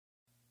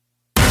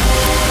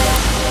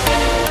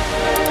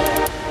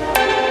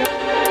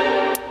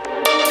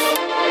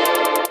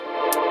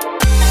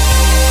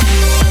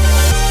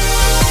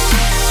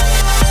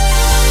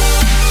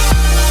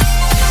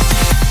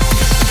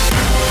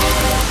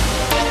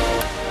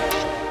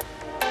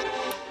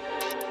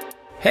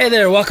Hey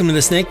there, welcome to the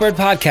Snakebird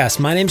Podcast.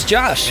 My name's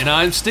Josh. And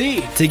I'm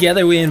Steve.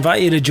 Together we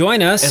invite you to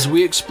join us as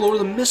we explore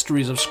the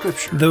mysteries of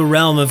Scripture, the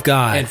realm of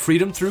God, and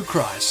freedom through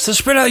Christ. So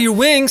spread out your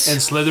wings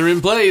and slither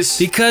in place,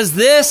 because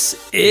this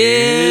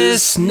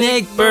is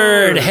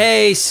Snakebird.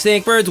 Hey,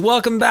 Snakebirds,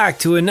 welcome back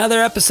to another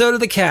episode of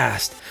the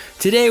cast.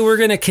 Today we're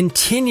going to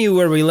continue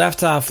where we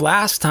left off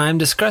last time,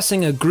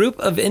 discussing a group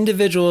of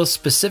individuals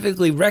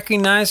specifically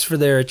recognized for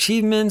their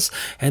achievements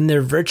and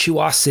their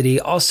virtuosity,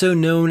 also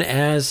known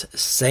as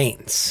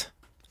saints.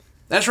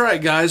 That's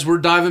right, guys. We're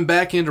diving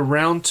back into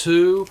round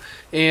two,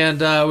 and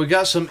we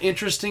got some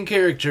interesting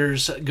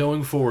characters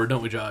going forward,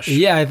 don't we, Josh?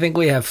 Yeah, I think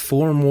we have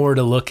 4 more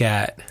to look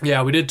at.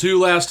 Yeah, we did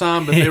 2 last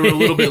time, but they were a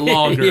little bit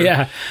longer.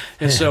 Yeah,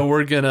 and so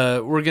we're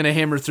gonna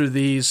hammer through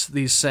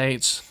these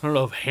saints. I don't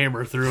know if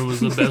 "hammer through" was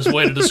the best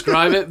way to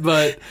describe it,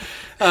 but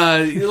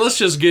let's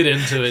just get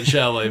into it,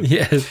 shall we?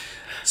 Yes.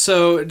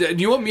 So, do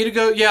you want me to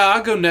go? Yeah,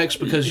 I'll go next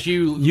because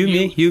you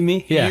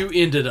me. Yeah, you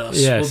ended us.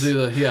 Yes.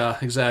 We'll do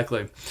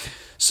exactly.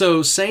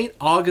 So, Saint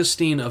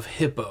Augustine of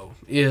Hippo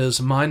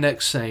is my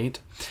next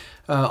saint.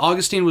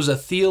 Augustine was a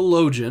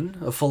theologian,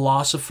 a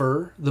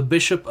philosopher, the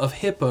bishop of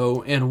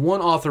Hippo, and one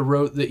author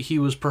wrote that he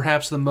was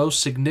perhaps the most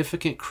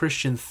significant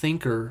Christian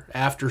thinker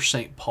after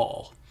St.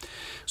 Paul.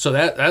 So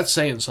that's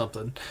saying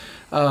something.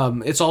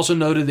 It's also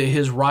noted that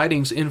his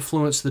writings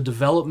influenced the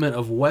development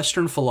of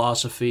Western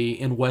philosophy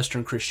and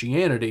Western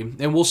Christianity,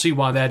 and we'll see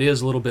why that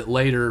is a little bit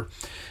later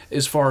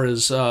as far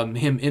as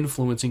him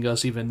influencing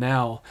us even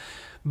now.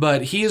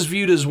 But he is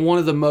viewed as one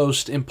of the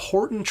most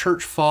important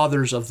church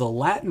fathers of the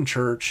Latin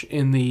Church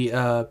in the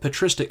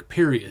patristic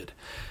period.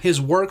 His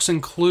works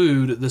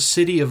include The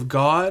City of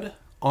God,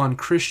 On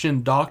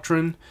Christian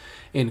Doctrine,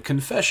 and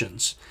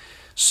Confessions.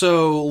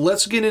 So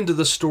let's get into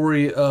the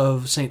story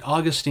of St.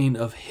 Augustine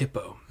of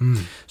Hippo.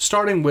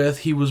 Starting with,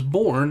 he was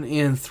born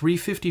in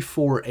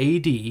 354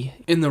 AD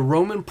in the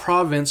Roman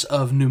province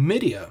of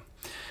Numidia,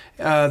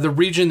 the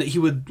region that he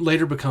would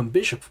later become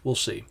bishop, we'll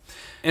see.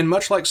 And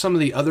much like some of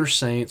the other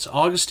saints,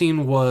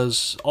 Augustine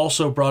was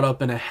also brought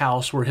up in a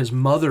house where his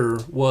mother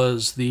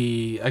was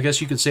the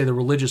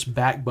religious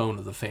backbone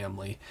of the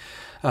family.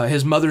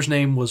 His mother's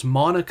name was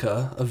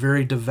Monica, a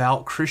very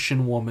devout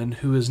Christian woman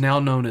who is now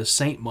known as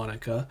Saint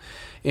Monica,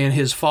 and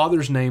his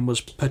father's name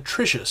was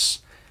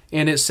Patricius.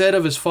 And it said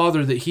of his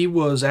father that he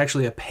was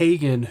actually a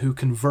pagan who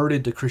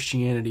converted to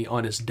Christianity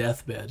on his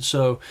deathbed.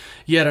 So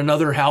yet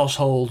another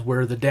household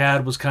where the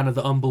dad was kind of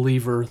the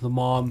unbeliever, the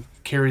mom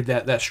carried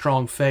that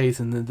strong faith,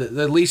 and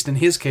at least in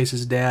his case,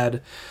 his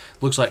dad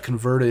looks like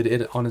converted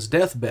it on his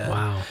deathbed.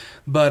 Wow.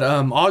 But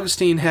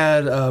Augustine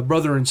had a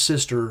brother and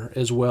sister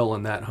as well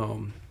in that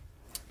home.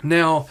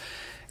 Now,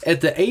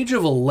 at the age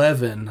of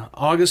 11,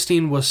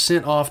 Augustine was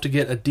sent off to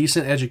get a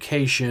decent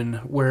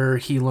education where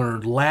he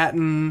learned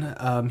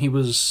Latin. He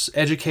was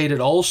educated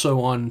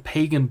also on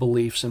pagan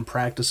beliefs and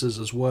practices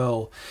as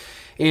well.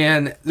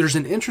 And there's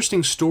an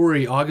interesting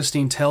story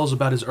Augustine tells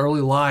about his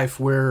early life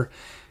where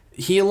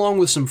he, along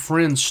with some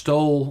friends,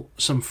 stole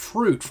some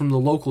fruit from the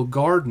local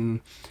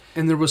garden.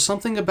 And there was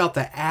something about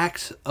the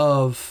act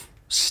of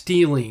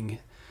stealing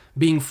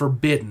being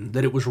forbidden,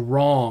 that it was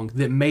wrong,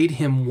 that made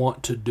him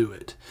want to do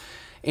it.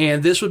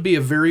 And this would be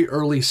a very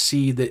early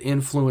seed that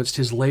influenced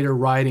his later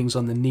writings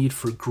on the need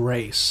for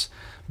grace,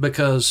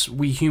 because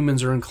we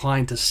humans are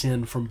inclined to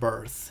sin from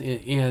birth.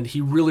 And he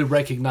really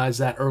recognized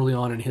that early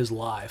on in his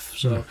life.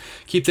 So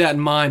keep that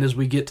in mind as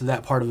we get to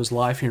that part of his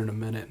life here in a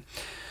minute.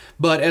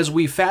 But as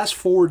we fast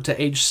forward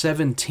to age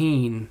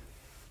 17,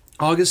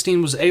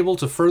 Augustine was able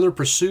to further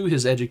pursue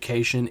his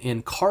education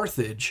in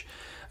Carthage.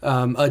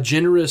 A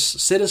generous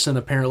citizen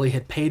apparently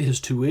had paid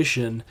his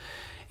tuition.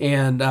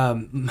 And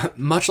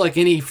much like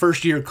any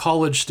first-year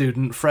college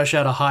student fresh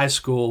out of high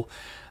school,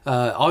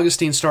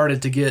 Augustine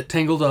started to get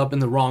tangled up in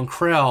the wrong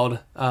crowd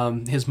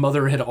his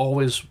mother had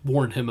always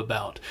warned him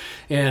about.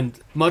 And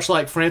much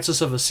like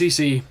Francis of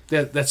Assisi,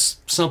 that's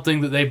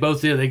something that they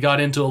both did. They got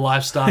into a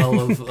lifestyle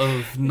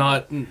of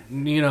not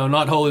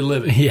holy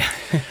living. Yeah.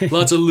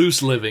 Lots of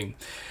loose living.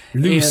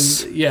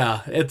 Loose. And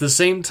at the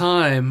same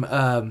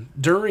time,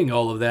 during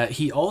all of that,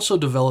 he also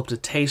developed a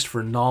taste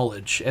for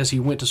knowledge as he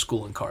went to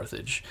school in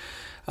Carthage.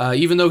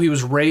 Even though he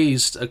was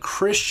raised a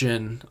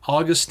Christian,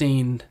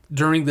 Augustine,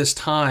 during this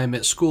time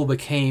at school,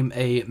 became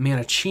a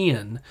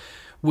Manichaean,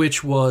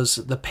 which was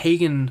the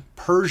pagan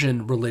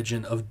Persian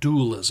religion of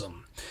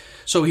dualism.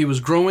 So he was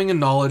growing in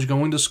knowledge,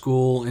 going to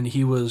school, and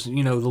he was, the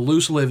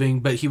loose living,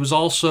 but he was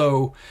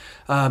also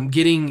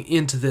getting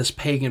into this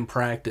pagan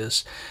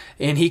practice.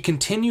 And he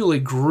continually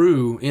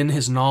grew in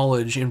his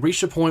knowledge and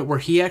reached a point where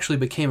he actually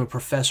became a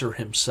professor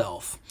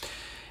himself.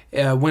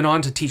 Went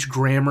on to teach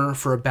grammar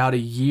for about a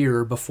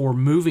year before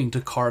moving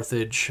to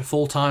Carthage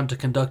full-time to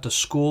conduct a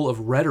school of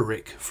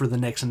rhetoric for the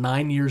next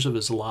 9 years of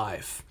his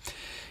life.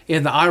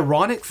 And the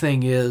ironic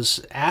thing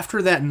is,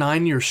 after that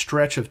 9-year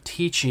stretch of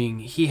teaching,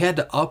 he had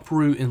to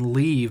uproot and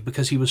leave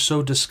because he was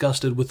so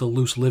disgusted with the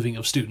loose living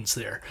of students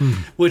there,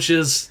 which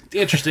is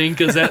interesting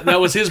because that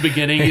was his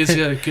beginning. Is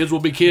kids will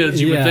be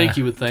kids. You would think.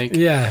 You would think.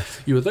 Yeah.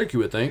 You would think. You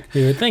would think.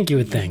 You would think. You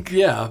would think.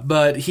 Yeah,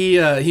 but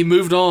he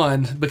moved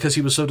on because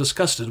he was so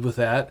disgusted with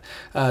that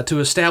to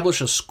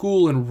establish a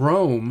school in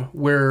Rome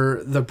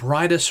where the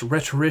brightest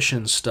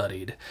rhetoricians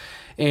studied,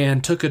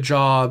 and took a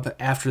job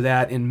after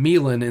that in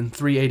Milan in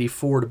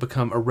 384 to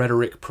become a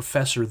rhetoric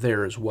professor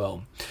there as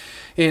well.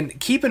 And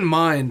keep in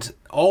mind,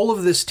 all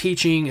of this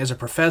teaching as a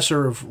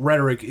professor of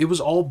rhetoric, it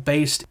was all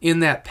based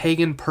in that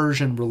pagan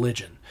Persian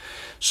religion.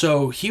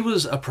 So he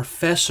was a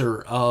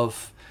professor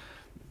of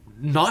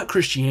not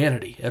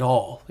Christianity at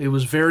all. It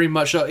was very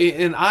much,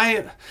 and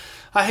I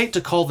hate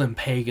to call them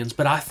pagans,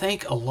 but I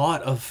think a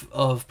lot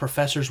of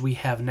professors we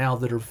have now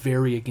that are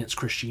very against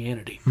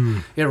Christianity.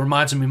 It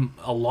reminds me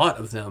a lot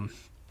of them.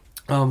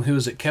 Who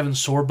is it? Kevin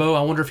Sorbo.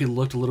 I wonder if he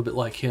looked a little bit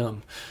like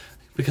him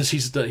because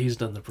he's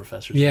done the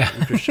professors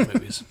in Christian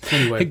movies.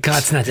 Anyway,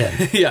 God's not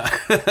dead. Yeah.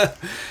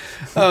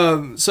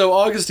 So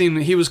Augustine,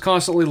 he was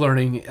constantly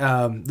learning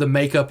the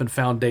makeup and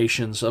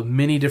foundations of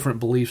many different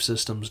belief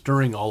systems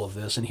during all of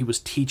this, and he was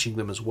teaching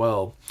them as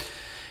well.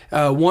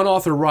 One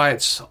author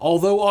writes,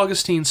 although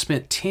Augustine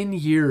spent 10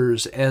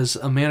 years as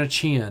a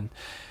Manichaean,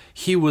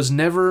 he was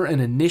never an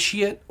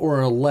initiate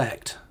or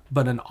elect,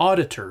 but an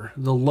auditor,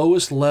 the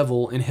lowest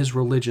level in his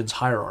religion's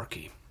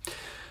hierarchy.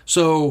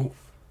 So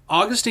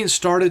Augustine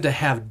started to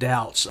have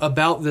doubts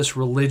about this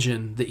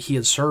religion that he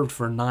had served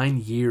for 9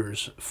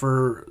 years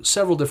for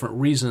several different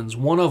reasons.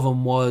 One of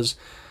them was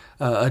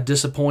a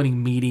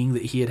disappointing meeting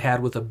that he had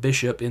had with a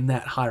bishop in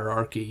that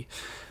hierarchy.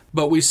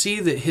 But we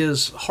see that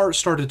his heart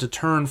started to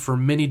turn for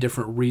many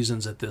different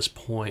reasons at this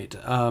point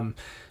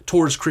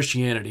towards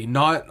Christianity,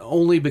 not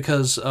only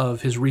because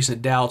of his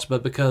recent doubts,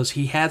 but because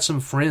he had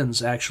some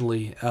friends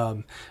actually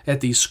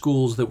at these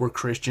schools that were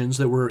Christians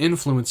that were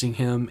influencing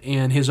him,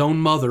 and his own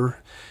mother,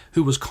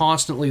 who was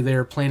constantly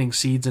there planting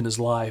seeds in his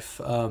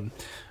life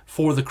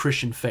for the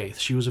Christian faith.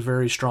 She was a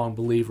very strong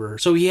believer.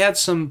 So he had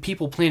some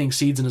people planting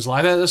seeds in his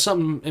life. That's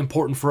something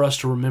important for us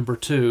to remember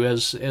too,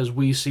 as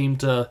we seem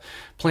to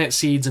plant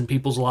seeds in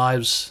people's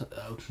lives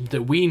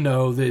that we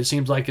know that it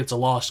seems like it's a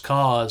lost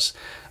cause.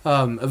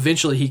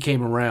 Eventually he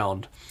came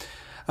around.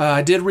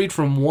 I did read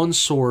from one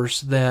source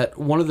that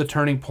one of the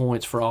turning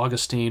points for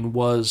Augustine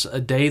was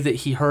a day that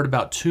he heard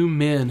about 2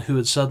 men who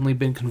had suddenly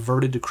been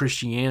converted to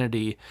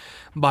Christianity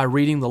by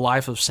reading the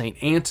life of St.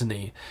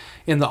 Antony.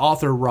 And the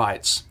author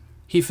writes,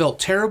 he felt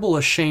terrible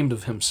ashamed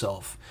of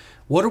himself.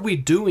 What are we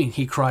doing?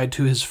 He cried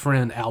to his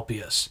friend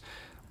Alpius.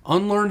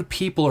 Unlearned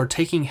people are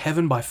taking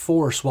heaven by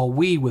force, while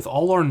we, with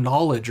all our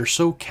knowledge, are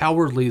so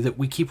cowardly that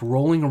we keep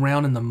rolling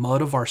around in the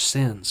mud of our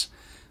sins.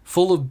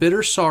 Full of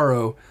bitter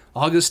sorrow,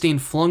 Augustine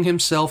flung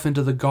himself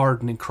into the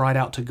garden and cried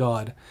out to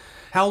God,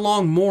 How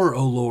long more,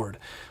 O Lord?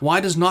 Why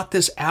does not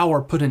this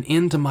hour put an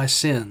end to my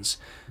sins?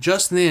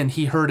 Just then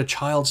he heard a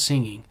child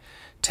singing,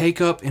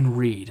 Take up and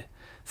read.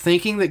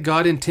 Thinking that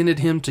God intended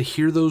him to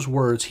hear those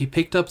words, he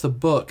picked up the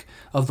book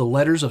of the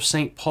letters of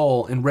St.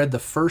 Paul and read the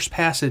first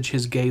passage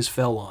his gaze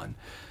fell on.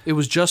 It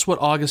was just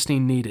what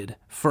Augustine needed,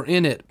 for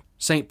in it,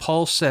 St.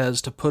 Paul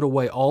says to put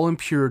away all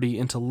impurity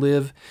and to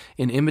live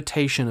in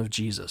imitation of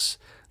Jesus.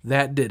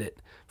 That did it.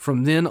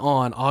 From then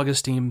on,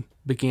 Augustine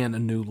began a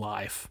new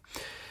life.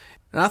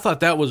 And I thought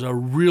that was a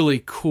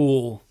really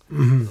cool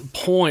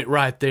point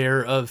right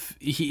there of,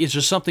 it's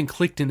just something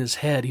clicked in his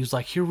head. He was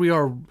like, here we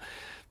are,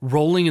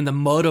 rolling in the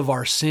mud of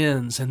our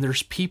sins, and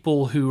there's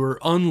people who are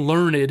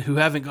unlearned, who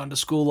haven't gone to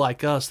school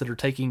like us, that are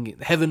taking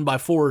heaven by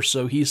force,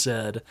 so he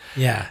said.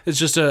 Yeah. It's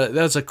just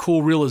that's a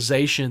cool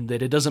realization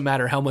that it doesn't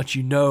matter how much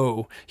you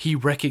know, he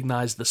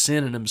recognized the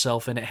sin in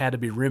himself and it had to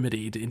be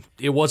remedied. And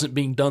it wasn't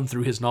being done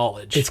through his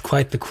knowledge. It's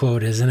quite the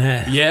quote, isn't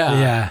it?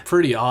 Yeah.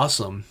 Pretty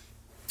awesome.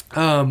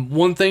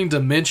 One thing to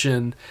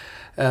mention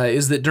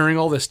is that during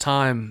all this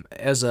time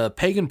as a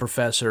pagan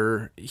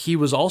professor, he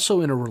was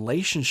also in a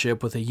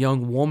relationship with a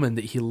young woman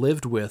that he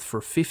lived with for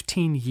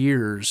 15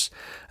 years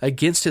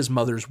against his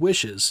mother's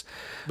wishes,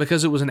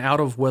 because it was an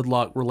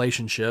out-of-wedlock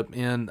relationship,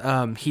 and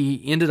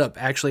he ended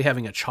up actually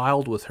having a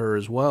child with her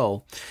as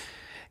well.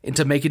 And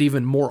to make it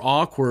even more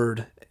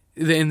awkward,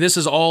 and this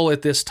is all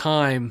at this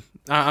time,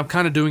 I'm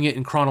kind of doing it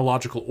in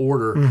chronological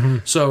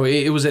order. So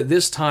it was at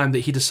this time that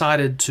he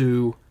decided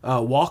to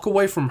walk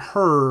away from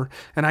her,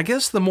 and I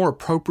guess the more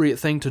appropriate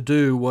thing to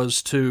do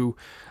was to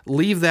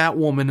leave that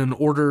woman in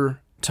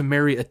order to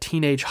marry a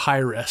teenage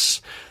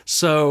heiress.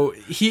 So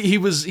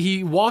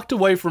he walked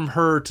away from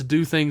her to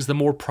do things the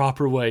more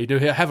proper way,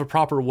 to have a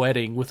proper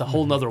wedding with a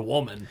whole nother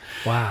woman.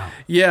 Wow.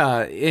 Yeah,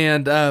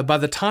 and by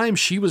the time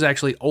she was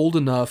actually old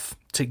enough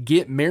to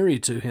get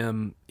married to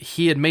him,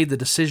 he had made the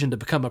decision to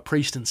become a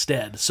priest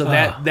instead. So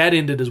that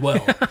ended as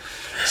well.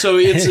 So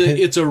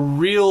it's a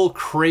real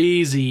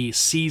crazy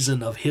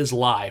season of his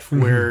life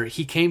where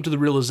he came to the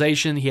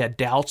realization he had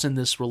doubts in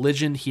this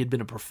religion he had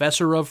been a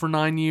professor of for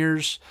 9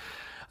 years.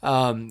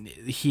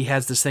 He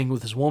has this thing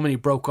with his woman, he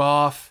broke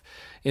off,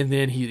 and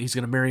then he's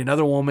going to marry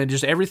another woman.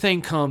 Just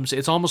everything comes,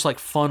 it's almost like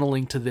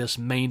funneling to this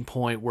main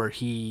point where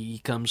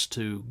he comes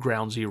to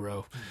ground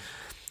zero.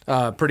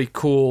 Pretty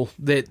cool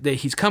that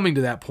he's coming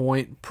to that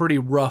point. Pretty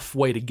rough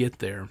way to get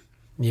there.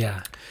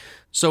 Yeah.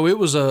 So it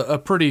was a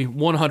pretty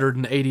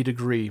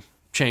 180-degree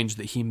change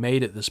that he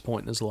made at this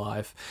point in his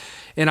life.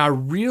 And I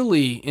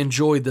really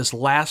enjoyed this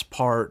last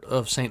part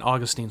of St.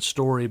 Augustine's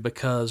story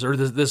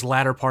this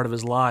latter part of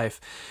his life,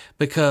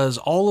 because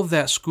all of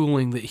that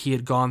schooling that he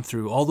had gone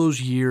through, all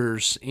those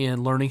years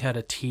in learning how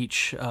to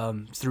teach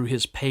through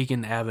his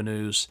pagan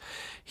avenues,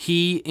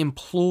 he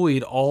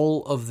employed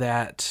all of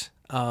that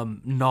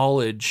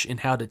knowledge in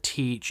how to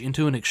teach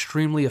into an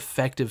extremely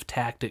effective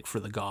tactic for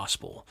the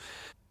gospel.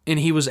 And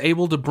he was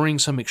able to bring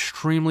some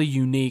extremely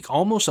unique,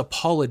 almost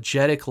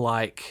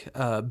apologetic-like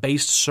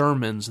based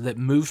sermons that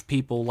moved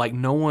people like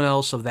no one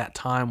else of that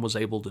time was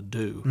able to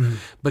do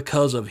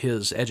because of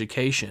his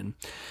education.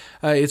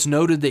 It's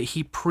noted that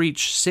he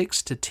preached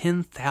 6,000 to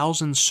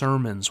 10,000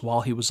 sermons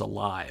while he was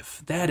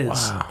alive. That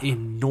is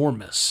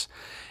enormous.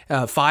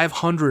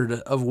 500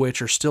 of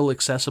which are still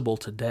accessible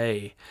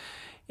today.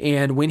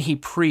 And when he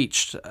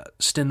preached,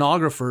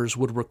 stenographers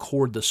would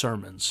record the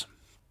sermons.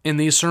 And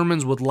these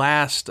sermons would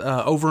last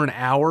over an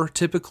hour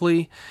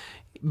typically,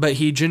 but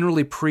he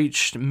generally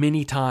preached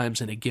many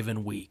times in a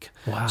given week.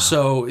 Wow.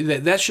 So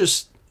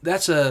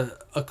that's a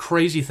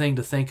crazy thing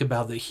to think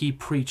about, that he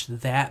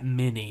preached that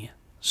many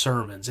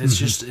sermons. It's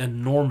just an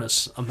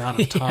enormous amount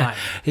of time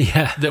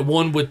that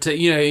one would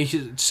take,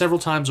 several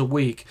times a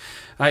week,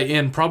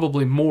 and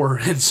probably more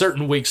in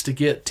certain weeks to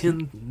get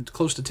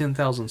close to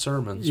 10,000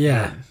 sermons.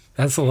 Yeah.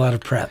 That's a lot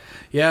of prep.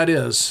 Yeah, it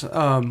is.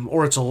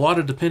 Or it's a lot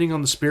of depending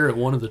on the Spirit,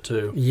 one of the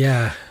two.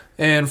 Yeah.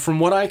 And from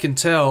what I can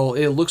tell,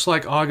 it looks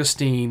like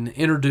Augustine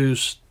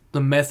introduced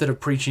the method of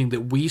preaching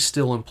that we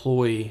still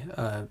employ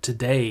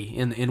today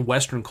in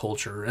Western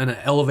culture, an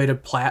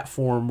elevated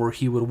platform where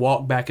he would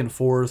walk back and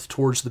forth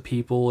towards the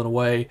people in a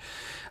way.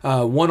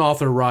 One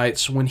author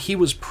writes, when he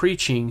was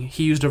preaching,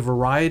 he used a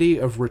variety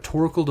of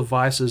rhetorical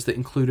devices that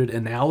included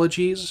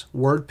analogies,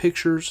 word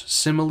pictures,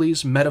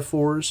 similes,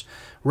 metaphors,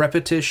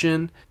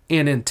 repetition,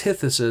 and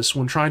antithesis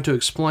when trying to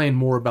explain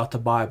more about the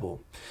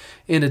Bible.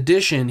 In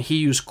addition, he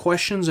used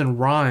questions and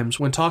rhymes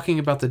when talking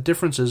about the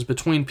differences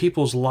between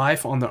people's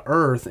life on the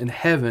earth and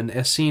heaven,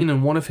 as seen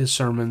in one of his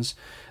sermons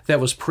that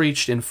was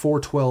preached in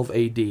 412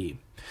 AD.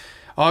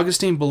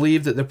 Augustine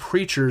believed that the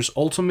preacher's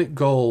ultimate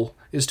goal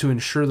is to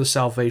ensure the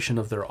salvation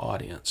of their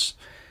audience.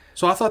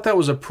 So I thought that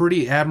was a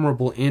pretty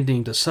admirable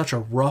ending to such a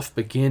rough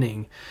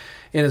beginning.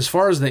 And as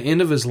far as the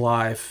end of his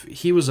life,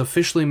 he was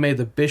officially made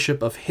the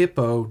Bishop of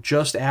Hippo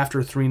just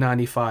after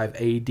 395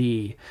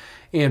 AD,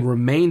 and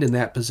remained in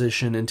that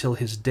position until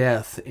his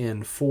death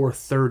in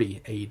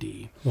 430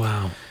 AD.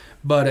 Wow.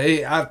 But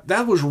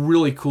that was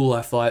really cool,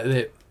 I thought,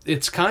 that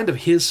it's kind of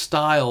his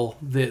style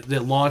that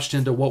launched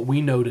into what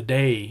we know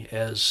today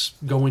as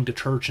going to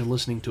church and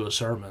listening to a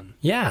sermon.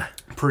 Yeah.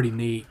 Pretty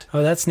neat.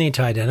 Oh, that's neat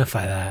to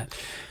identify that.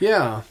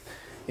 Yeah.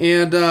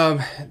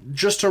 And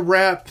just to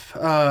wrap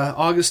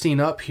Augustine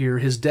up here,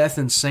 his death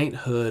and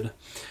sainthood,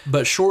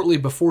 but shortly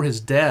before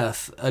his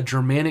death, a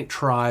Germanic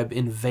tribe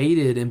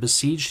invaded and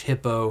besieged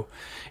Hippo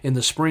in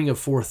the spring of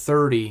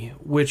 430,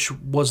 which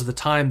was the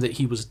time that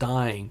he was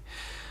dying.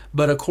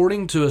 But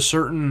according to a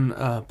certain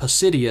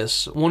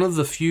Posidus, one of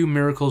the few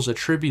miracles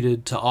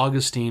attributed to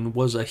Augustine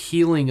was a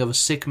healing of a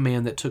sick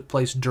man that took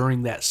place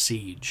during that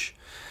siege.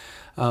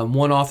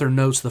 One author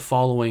notes the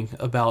following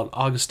about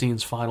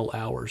Augustine's final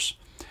hours.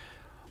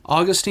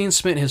 Augustine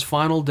spent his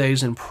final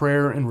days in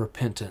prayer and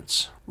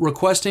repentance,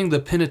 requesting the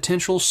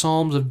penitential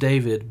Psalms of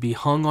David be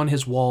hung on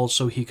his walls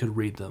so he could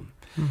read them.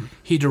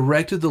 He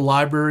directed the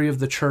library of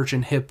the church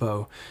in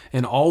Hippo,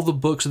 and all the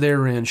books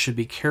therein should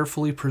be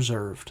carefully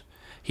preserved.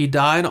 He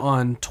died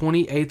on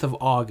 28th of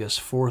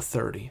August,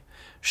 430.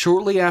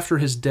 Shortly after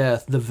his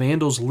death, the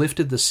Vandals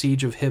lifted the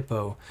siege of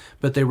Hippo,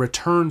 but they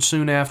returned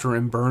soon after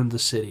and burned the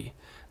city.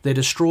 They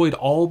destroyed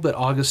all but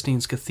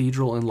Augustine's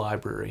cathedral and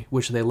library,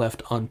 which they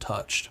left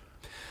untouched.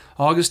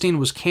 Augustine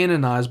was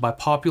canonized by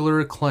popular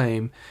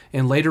acclaim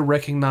and later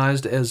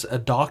recognized as a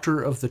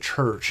doctor of the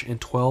Church in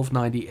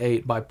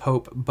 1298 by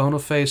Pope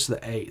Boniface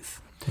VIII.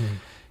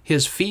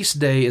 His feast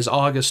day is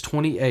August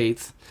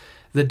 28th,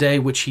 the day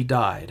which he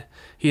died.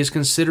 He is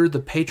considered the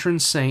patron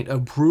saint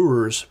of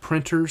brewers,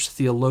 printers,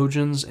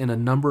 theologians, in a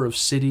number of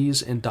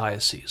cities and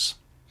dioceses.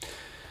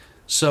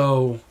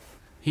 So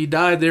he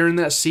died there in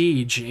that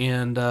siege,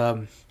 and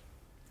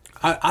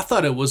I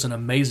thought it was an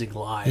amazing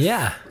life.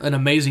 Yeah. An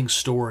amazing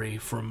story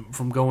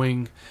from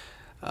going,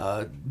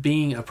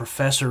 being a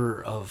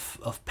professor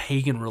of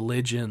pagan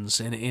religions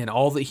and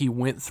all that he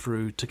went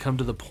through to come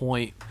to the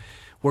point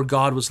where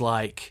God was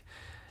like,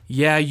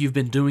 yeah, you've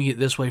been doing it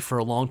this way for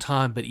a long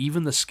time, but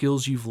even the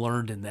skills you've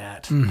learned in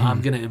that,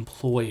 I'm going to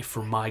employ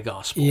for my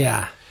gospel.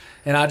 Yeah.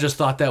 And I just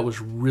thought that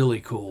was really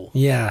cool.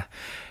 Yeah.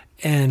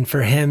 And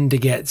for him to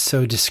get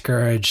so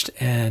discouraged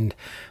and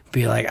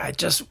be like,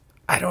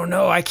 I don't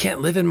know, I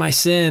can't live in my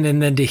sin.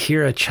 And then to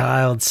hear a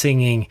child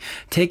singing,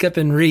 take up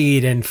and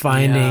read, and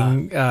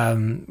finding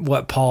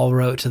what Paul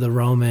wrote to the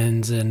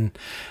Romans, and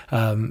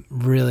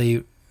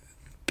really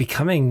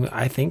becoming,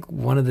 I think,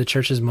 one of the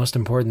church's most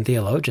important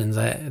theologians.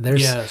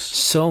 There's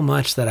so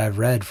much that I've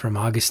read from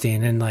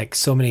Augustine, and like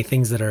so many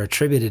things that are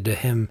attributed to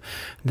him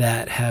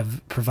that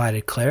have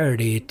provided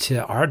clarity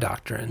to our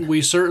doctrine.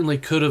 We certainly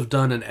could have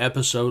done an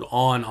episode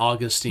on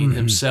Augustine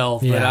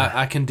himself, but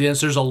I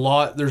condensed. There's a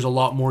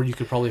lot more you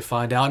could probably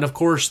find out. And of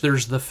course,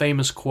 there's the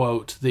famous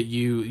quote that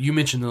you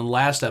mentioned in the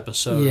last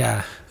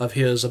episode of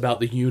his about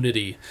the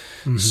unity.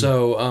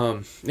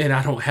 So, and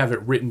I don't have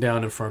it written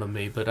down in front of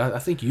me, but I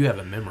think you have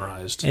it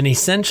memorized. In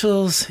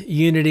essentials,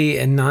 unity,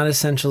 and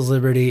non-essentials,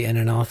 liberty, and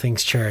in all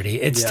things,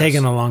 charity. It's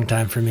taken a long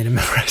time for me to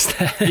memorize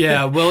that.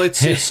 Yeah, well,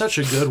 it's such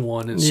a good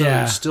one, and so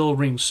it still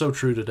rings so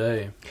true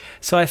today.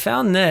 So I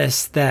found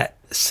this, that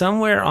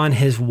somewhere on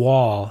his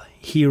wall,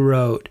 he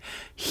wrote,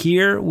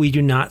 "Here we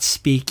do not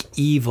speak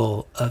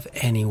evil of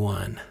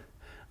anyone."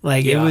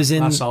 Like it was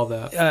in. I saw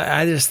that.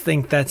 I just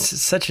think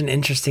that's such an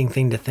interesting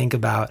thing to think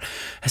about,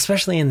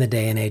 especially in the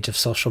day and age of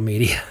social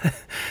media.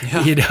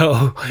 You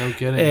know, no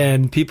kidding.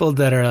 And people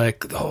that are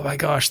like, "Oh my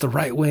gosh, the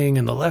right wing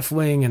and the left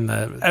wing and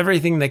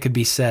everything that could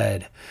be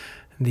said."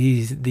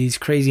 These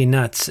crazy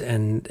nuts,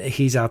 and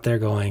he's out there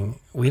going,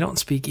 "We don't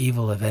speak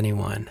evil of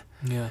anyone."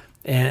 Yeah.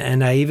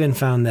 And I even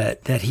found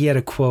that he had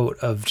a quote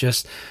of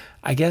just,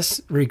 I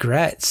guess,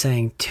 regret,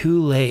 saying, "Too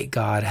late,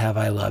 God, have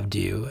I loved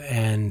you."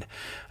 And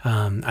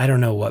I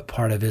don't know what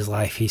part of his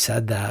life he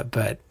said that,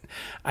 but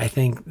I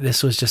think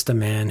this was just a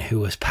man who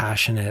was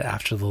passionate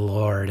after the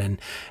Lord,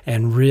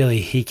 and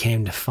really he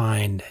came to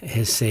find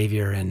his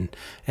Savior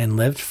and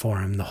lived for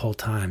him the whole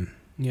time.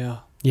 Yeah.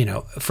 You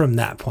know, from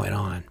that point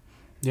on.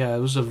 Yeah, it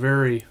was a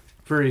very,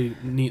 very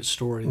neat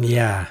story.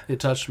 Yeah. It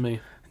touched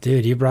me.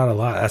 Dude, you brought a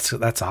lot.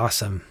 That's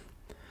awesome.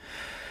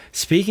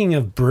 Speaking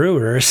of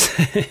brewers,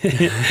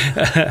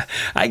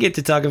 I get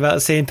to talk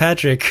about St.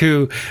 Patrick,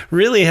 who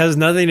really has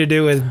nothing to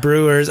do with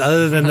brewers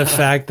other than the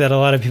fact that a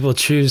lot of people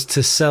choose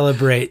to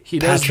celebrate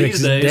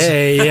Patrick's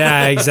Day.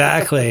 Yeah,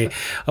 exactly.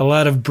 A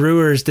lot of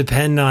brewers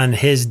depend on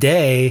his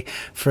day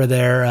for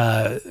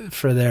their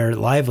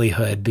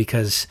livelihood,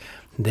 because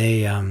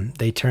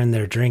they turn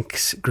their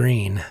drinks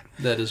green.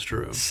 That is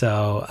true.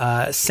 So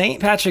St.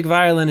 Patrick of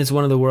Ireland is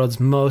one of the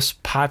world's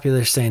most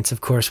popular saints. Of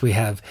course, we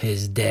have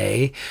his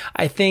day.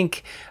 I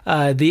think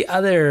the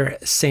other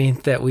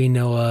saint that we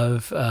know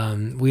of,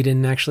 we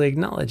didn't actually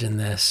acknowledge in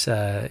this.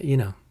 I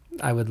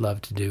would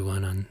love to do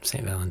one on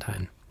St.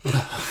 Valentine.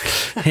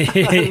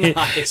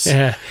 Nice.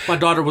 Yeah. My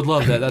daughter would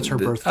love that. That's her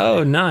birthday.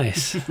 Oh,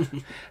 nice.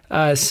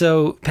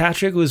 So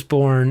Patrick was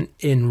born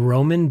in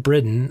Roman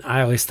Britain.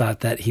 I always thought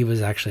that he was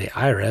actually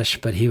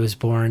Irish, but he was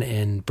born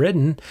in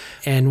Britain.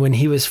 And when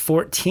he was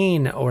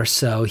 14 or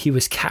so, he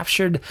was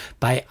captured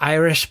by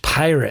Irish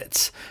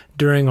pirates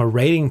during a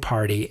raiding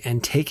party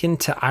and taken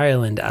to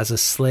Ireland as a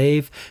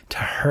slave to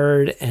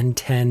herd and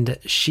tend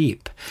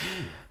sheep.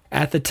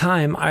 At the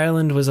time,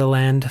 Ireland was a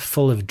land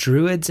full of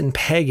druids and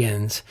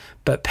pagans,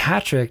 but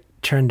Patrick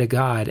turned to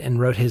God and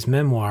wrote his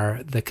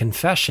memoir, The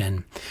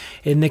Confession.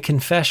 In the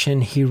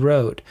Confession, he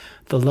wrote,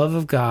 "The love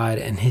of God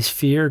and his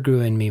fear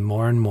grew in me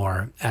more and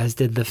more, as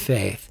did the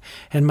faith,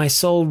 and my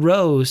soul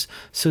rose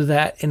so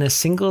that in a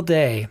single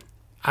day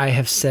I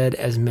have said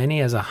as many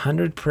as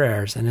 100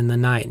 prayers, and in the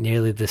night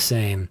nearly the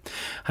same.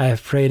 I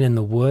have prayed in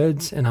the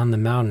woods and on the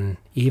mountain,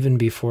 even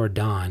before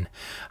dawn.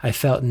 I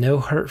felt no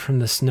hurt from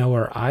the snow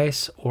or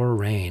ice or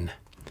rain."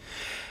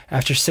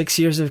 After 6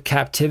 years of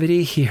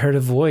captivity, he heard a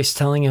voice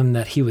telling him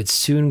that he would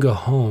soon go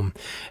home,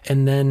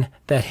 and then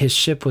that his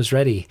ship was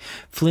ready.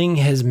 Fleeing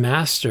his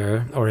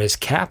master, or his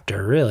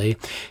captor, really,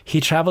 he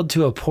traveled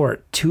to a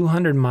port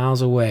 200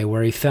 miles away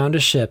where he found a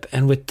ship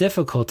and with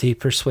difficulty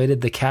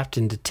persuaded the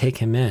captain to take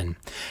him in.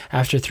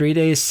 After 3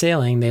 days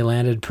sailing, they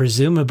landed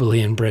presumably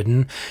in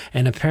Britain,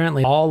 and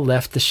apparently all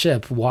left the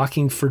ship,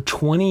 walking for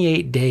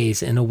 28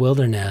 days in a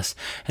wilderness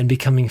and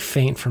becoming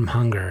faint from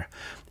hunger.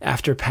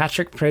 After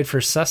Patrick prayed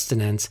for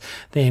sustenance,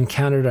 they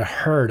encountered a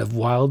herd of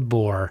wild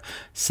boar.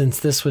 Since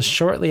this was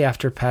shortly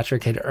after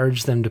Patrick had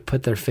urged them to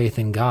put their faith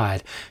in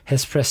God,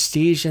 his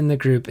prestige in the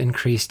group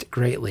increased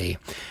greatly.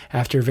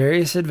 After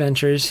various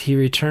adventures, he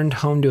returned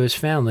home to his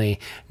family,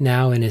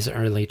 now in his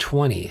early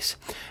 20s.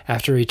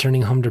 After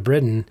returning home to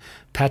Britain,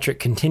 Patrick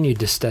continued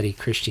to study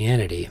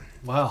Christianity.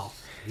 Wow.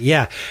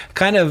 Yeah,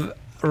 kind of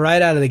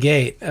right out of the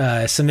gate,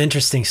 some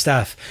interesting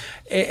stuff.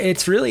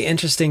 It's really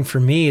interesting for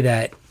me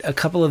that a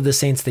couple of the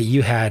saints that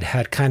you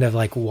had kind of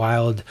like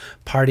wild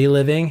party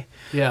living.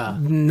 Yeah.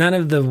 None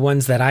of the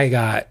ones that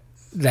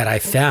I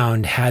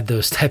found had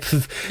those type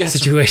of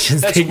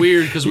situations. That's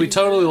weird, because we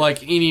totally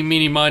like eeny,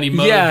 meeny, miny,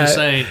 mo the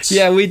saints.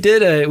 Yeah, we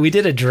did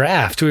a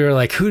draft. We were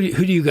like, who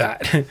do you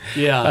got?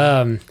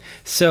 Yeah.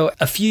 So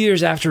a few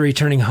years after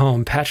returning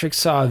home, Patrick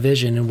saw a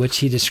vision in which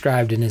he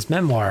described in his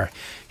memoir.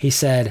 He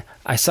said,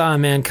 I saw a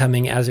man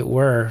coming, as it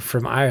were,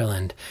 from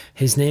Ireland.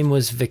 His name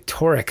was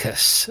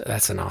Victoricus.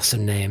 That's an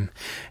awesome name.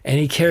 And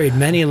he carried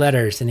many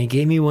letters, and he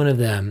gave me one of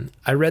them.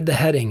 I read the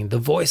heading, The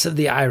Voice of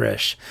the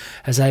Irish.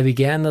 As I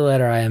began the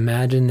letter, I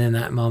imagined in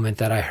that moment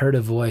that I heard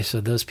a voice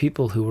of those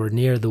people who were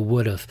near the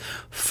wood of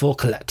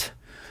Folklet.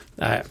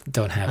 I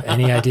don't have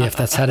any idea if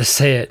that's how to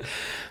say it,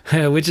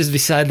 which is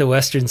beside the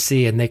western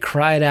sea. And they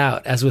cried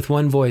out as with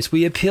one voice,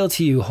 We appeal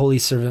to you, holy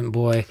servant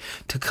boy,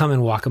 to come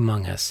and walk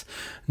among us.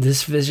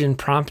 This vision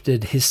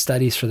prompted his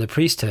studies for the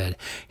priesthood.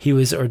 He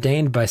was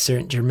ordained by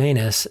St.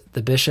 Germanus,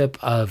 the bishop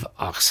of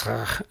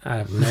Oxford, I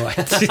have no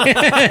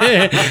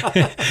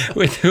idea,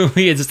 with whom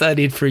he had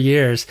studied for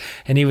years.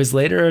 And he was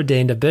later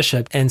ordained a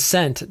bishop and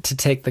sent to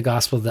take the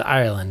gospel to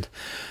Ireland.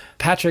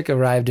 Patrick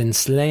arrived in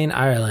Slane,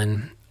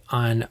 Ireland,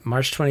 on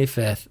March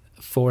 25th,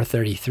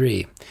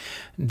 433.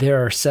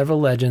 There are several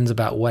legends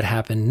about what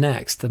happened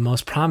next, the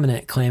most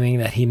prominent claiming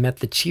that he met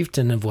the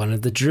chieftain of one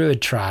of the Druid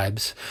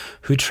tribes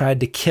who tried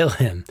to kill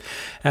him.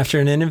 After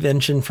an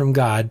intervention from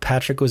God,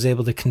 Patrick was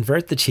able to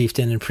convert the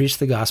chieftain and preach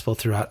the gospel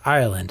throughout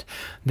Ireland.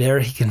 There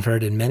he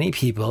converted many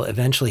people,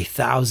 eventually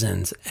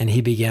thousands, and he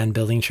began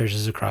building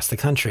churches across the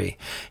country.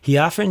 He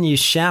often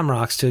used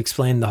shamrocks to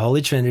explain the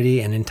Holy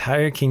Trinity, and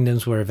entire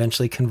kingdoms were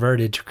eventually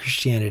converted to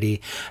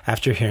Christianity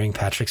after hearing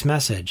Patrick's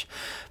message.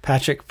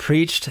 Patrick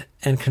preached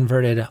and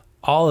converted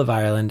all of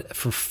Ireland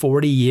for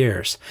 40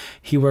 years.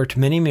 He worked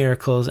many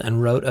miracles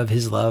and wrote of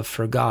his love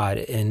for God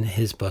in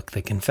his book,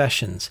 The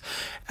Confessions.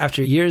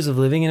 After years of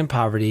living in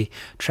poverty,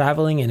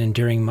 traveling and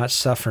enduring much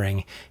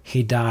suffering,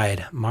 he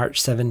died March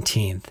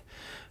 17th,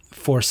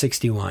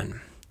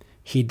 461.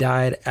 He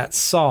died at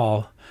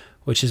Saul,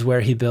 which is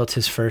where he built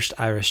his first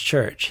Irish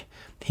church.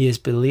 He is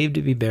believed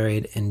to be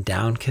buried in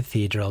Down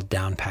Cathedral,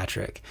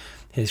 Downpatrick.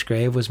 His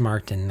grave was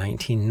marked in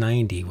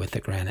 1990 with a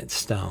granite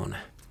stone.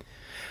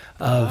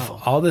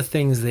 Of all the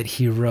things that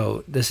he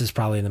wrote, this is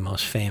probably the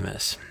most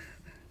famous.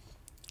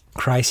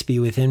 Christ be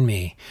within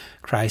me,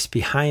 Christ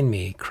behind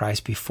me,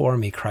 Christ before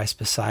me, Christ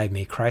beside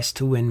me, Christ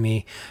to win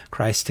me,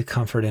 Christ to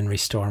comfort and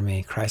restore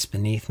me, Christ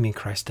beneath me,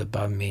 Christ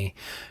above me,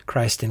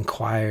 Christ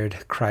inquired,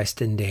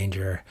 Christ in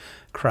danger,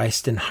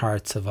 Christ in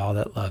hearts of all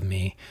that love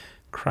me,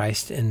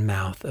 Christ in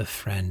mouth of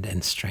friend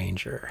and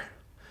stranger.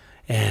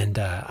 And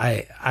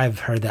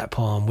I've heard that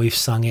poem. We've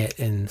sung it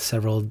in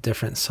several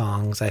different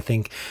songs. I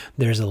think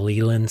there's a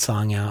Leland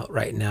song out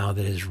right now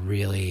that is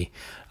really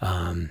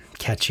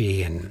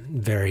catchy and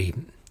very,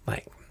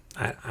 like,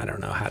 I don't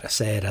know how to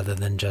say it other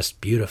than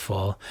just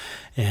beautiful.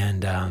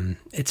 And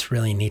it's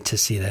really neat to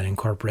see that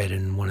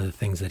incorporated in one of the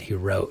things that he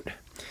wrote.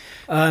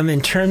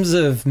 In terms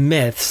of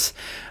myths,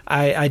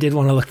 I did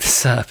want to look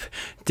this up.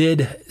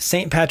 Did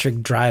St.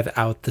 Patrick drive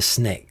out the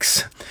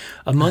snakes?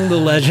 Among the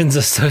legends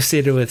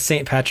associated with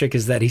St. Patrick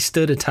is that he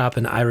stood atop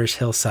an Irish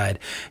hillside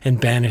and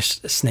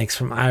banished snakes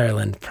from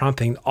Ireland,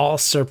 prompting all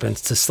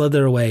serpents to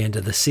slither away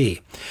into the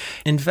sea.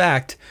 In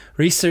fact,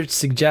 research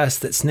suggests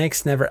that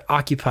snakes never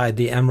occupied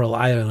the Emerald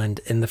Island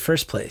in the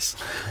first place.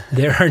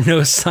 There are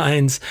no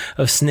signs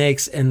of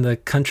snakes in the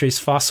country's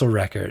fossil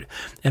record,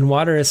 and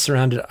water has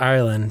surrounded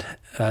Ireland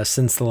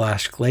since the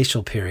last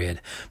glacial period.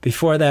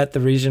 Before that, the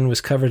region was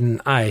covered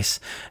in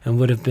ice and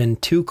would have been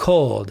too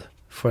cold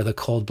for the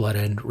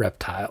cold-blooded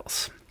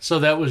reptiles. So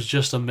that was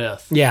just a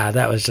myth. Yeah,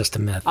 that was just a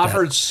myth. I've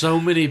heard so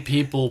many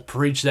people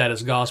preach that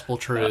as gospel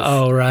truth.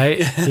 Oh, right?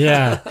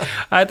 Yeah.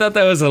 I thought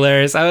that was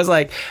hilarious. I was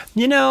like,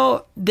 there's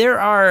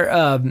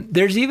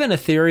even a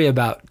theory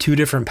about two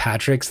different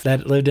Patricks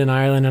that lived in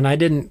Ireland, and I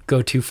didn't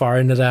go too far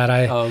into that.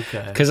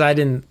 Because I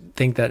didn't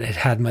think that it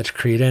had much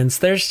credence.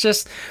 There's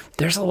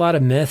a lot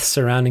of myths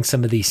surrounding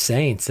some of these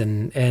saints,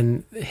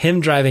 and him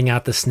driving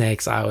out the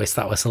snakes I always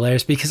thought was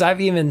hilarious because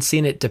I've even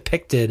seen it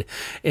depicted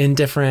in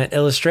different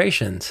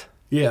illustrations.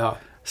 Yeah.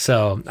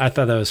 So I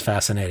thought that was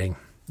fascinating.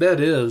 That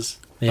is.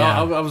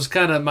 Yeah. I was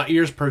kind of, my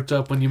ears perked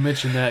up when you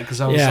mentioned that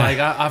because I was like,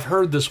 I've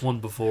heard this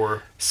one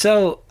before.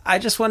 So I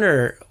just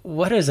wonder,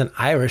 what does an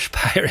Irish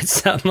pirate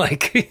sound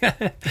like?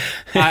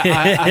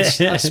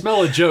 I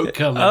smell a joke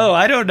coming. Oh,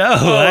 I don't know.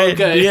 Oh,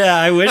 okay.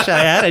 I wish I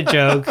had a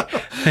joke.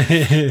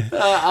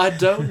 I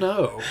don't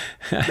know.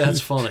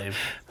 That's funny.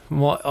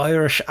 My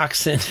Irish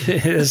accent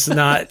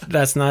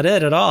that's not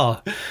it at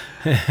all.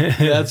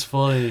 That's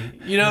funny.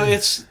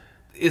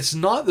 It's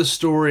not the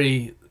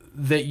story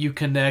that you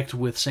connect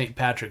with St.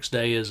 Patrick's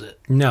Day, is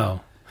it?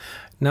 No,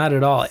 not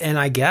at all. And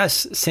I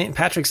guess St.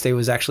 Patrick's Day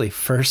was actually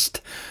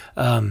first,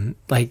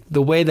 like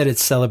the way that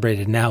it's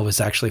celebrated now was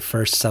actually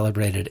first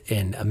celebrated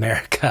in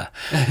America.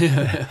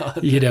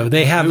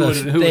 They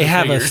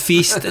have a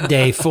feast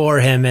day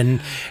for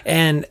him,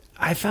 and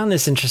I found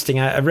this interesting.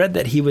 I read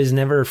that he was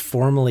never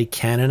formally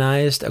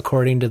canonized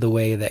according to the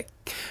way that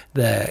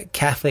the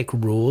Catholic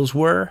rules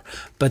were,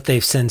 but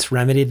they've since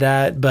remedied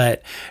that.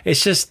 But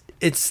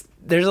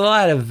there's a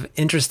lot of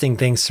interesting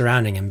things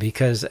surrounding him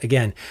because,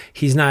 again,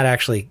 he's not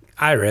actually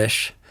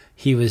Irish.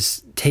 he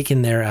was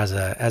taken there as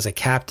a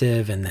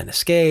captive and then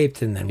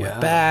escaped and then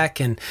went back.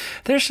 And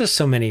there's just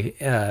so many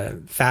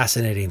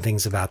fascinating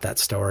things about that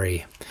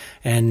story.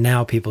 And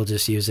now people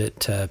just use it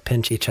to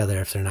pinch each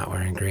other if they're not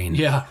wearing green.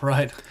 Yeah,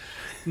 right.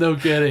 No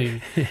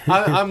kidding.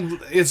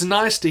 It's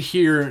nice to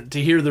hear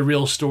the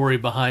real story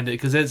behind it,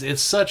 because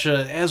it's such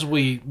a, as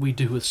we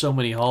do with so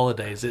many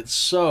holidays, it's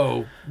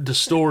so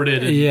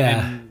distorted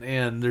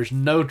and there's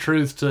no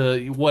truth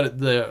to what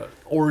the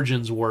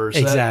origins were. So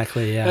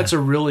exactly. That's a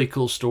really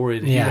cool story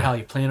to hear how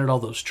he planted all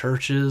those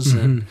churches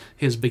and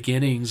his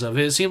beginnings of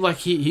it. It seemed like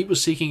he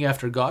was seeking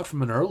after God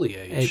from an early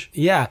age.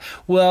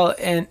 Well,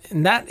 and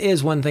that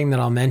is one thing that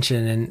I'll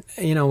mention.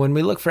 And when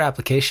we look for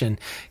application,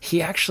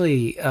 he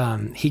actually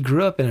he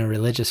grew up in a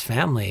religious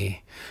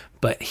family,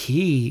 but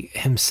he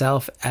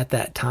himself at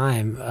that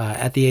time,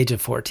 at the age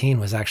of 14,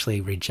 was actually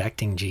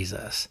rejecting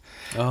Jesus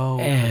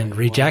and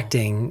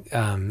rejecting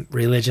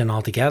religion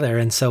altogether.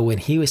 And so when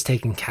he was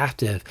taken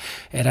captive,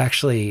 it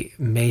actually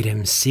made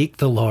him seek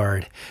the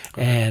Lord.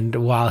 And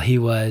while he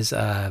was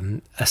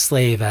a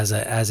slave as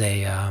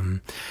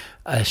a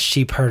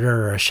sheep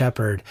herder or a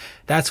shepherd,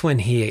 that's when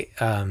he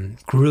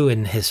grew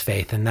in his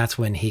faith, and that's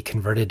when he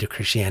converted to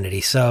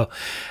Christianity. So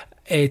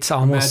it's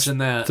almost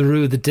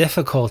through the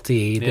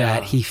difficulty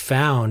that he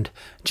found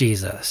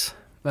Jesus.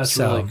 That's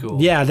really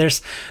cool. Yeah,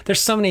 there's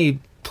so many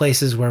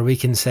places where we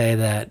can say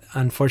that,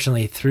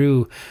 unfortunately,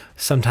 through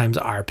sometimes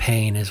our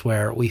pain is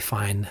where we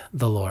find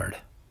the Lord.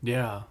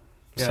 Yeah.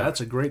 Yeah, so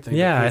that's a great thing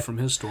to hear from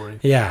his story.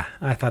 Yeah,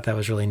 I thought that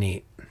was really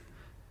neat.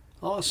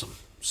 Awesome.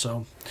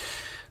 So,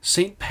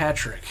 St.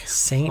 Patrick.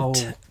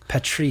 Saint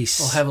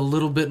Patrice. I'll have a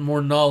little bit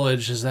more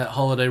knowledge as that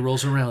holiday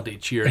rolls around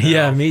each year now.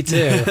 Yeah, me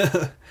too.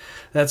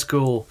 That's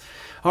cool.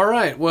 All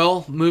right,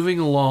 well, moving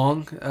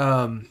along,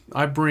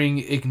 I bring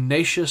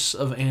Ignatius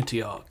of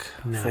Antioch.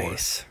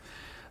 Nice.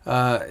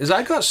 As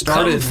I got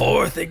started... Come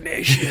forth,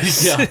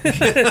 Ignatius.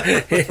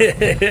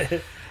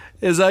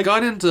 As I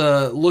got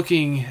into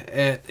looking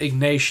at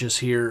Ignatius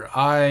here,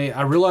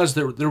 I realized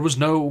that there was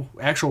no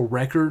actual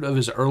record of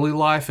his early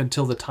life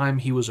until the time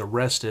he was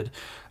arrested.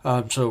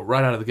 So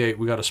right out of the gate,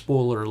 we got a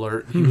spoiler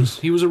alert.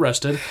 He was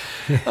arrested.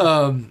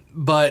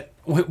 But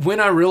when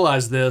I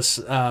realized this,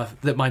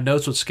 that my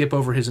notes would skip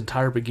over his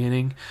entire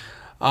beginning,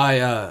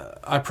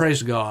 I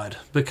praised God,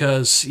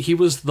 because he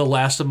was the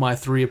last of my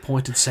 3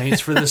 appointed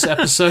saints for this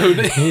episode.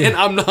 And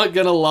I'm not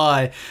gonna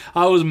lie,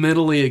 I was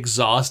mentally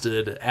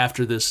exhausted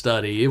after this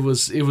study. It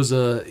was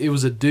a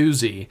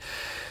doozy.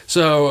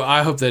 So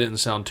I hope that didn't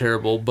sound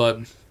terrible, but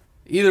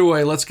either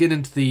way, let's get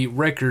into the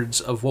records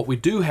of what we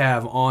do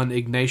have on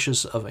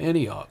Ignatius of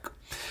Antioch.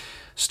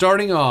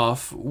 Starting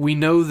off, we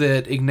know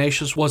that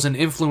Ignatius was an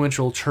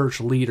influential church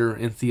leader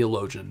and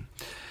theologian.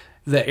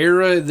 The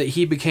era that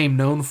he became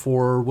known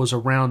for was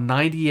around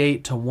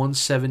 98 to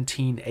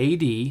 117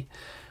 AD,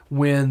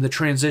 when the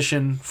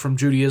transition from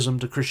Judaism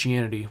to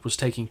Christianity was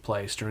taking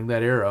place during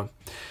that era.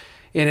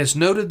 And it's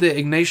noted that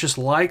Ignatius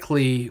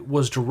likely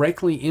was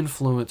directly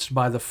influenced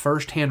by the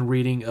first-hand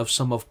reading of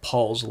some of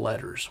Paul's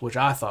letters, which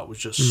I thought was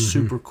just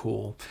super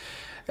cool,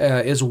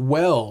 as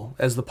well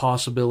as the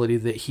possibility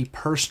that he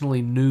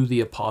personally knew the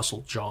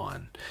Apostle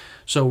John.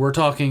 So we're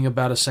talking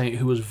about a saint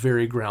who was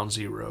very ground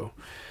zero.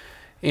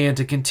 And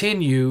to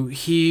continue,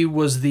 he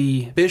was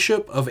the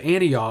bishop of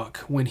Antioch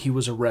when he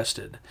was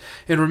arrested.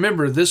 And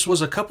remember, this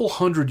was a couple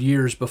hundred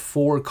years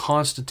before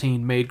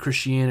Constantine made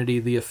Christianity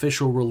the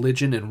official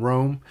religion in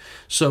Rome.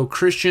 So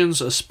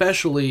Christians,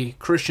 especially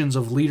Christians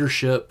of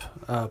leadership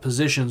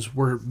positions,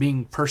 were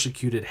being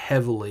persecuted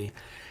heavily.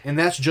 And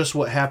that's just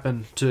what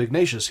happened to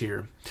Ignatius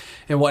here.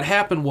 And what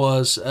happened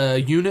was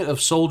a unit of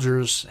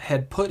soldiers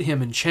had put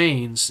him in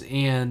chains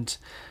and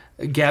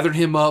gathered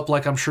him up,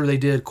 like I'm sure they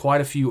did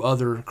quite a few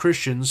other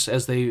Christians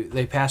as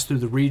they passed through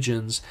the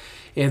regions,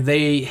 and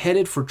they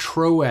headed for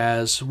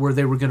Troas, where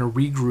they were going to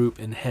regroup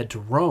and head to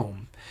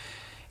Rome.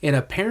 And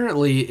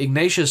apparently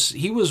Ignatius,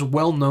 he was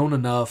well known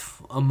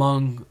enough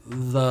among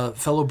the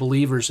fellow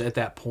believers at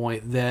that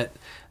point that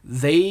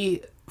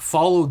they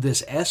followed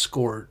this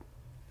escort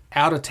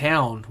out of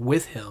town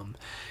with him,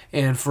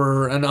 and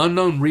for an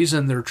unknown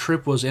reason their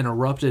trip was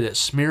interrupted at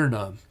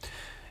Smyrna.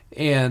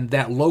 And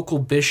that local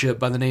bishop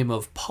by the name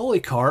of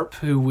Polycarp,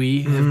 who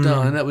we have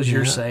done, that was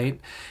your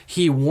saint,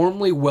 he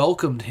warmly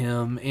welcomed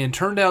him and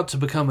turned out to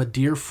become a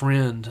dear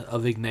friend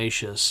of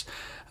Ignatius.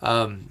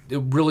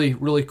 Really,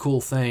 really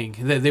cool thing.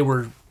 They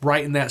were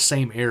right in that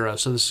same era,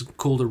 so this is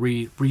cool to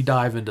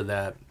re-dive into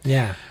that.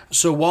 Yeah.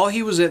 So while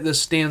he was at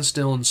this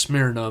standstill in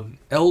Smyrna,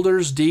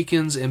 elders,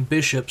 deacons, and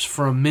bishops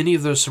from many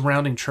of the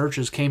surrounding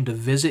churches came to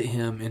visit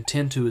him and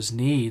tend to his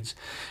needs.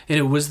 And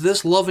it was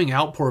this loving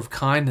outpour of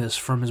kindness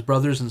from his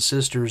brothers and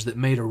sisters that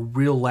made a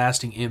real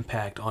lasting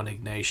impact on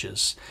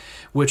Ignatius,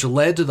 which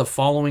led to the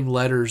following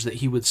letters that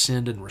he would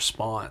send in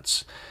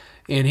response.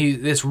 And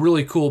it's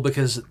really cool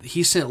because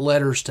he sent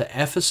letters to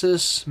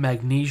Ephesus,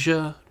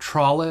 Magnesia,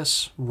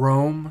 Tralles,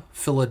 Rome,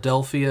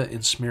 Philadelphia,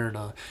 and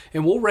Smyrna.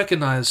 And we'll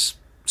recognize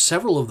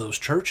several of those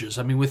churches.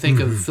 I mean, we think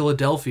of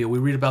Philadelphia. We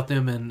read about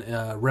them in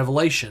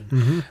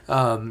Revelation,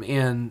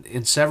 and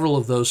in several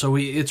of those. So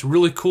it's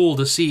really cool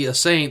to see a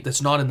saint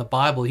that's not in the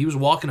Bible. He was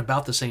walking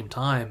about the same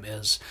time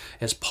as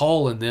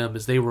Paul and them,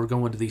 as they were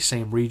going to these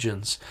same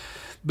regions.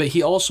 But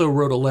he also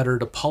wrote a letter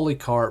to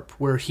Polycarp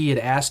where he had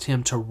asked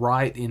him to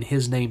write in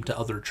his name to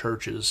other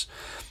churches.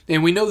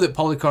 And we know that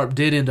Polycarp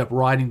did end up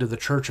writing to the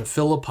church of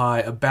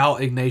Philippi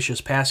about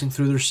Ignatius passing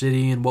through their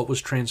city and what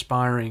was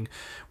transpiring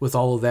with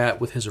all of that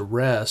with his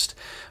arrest.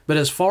 But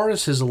as far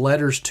as his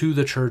letters to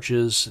the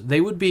churches, they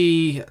would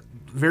be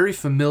very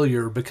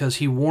familiar because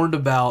he warned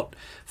about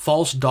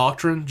false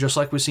doctrine, just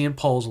like we see in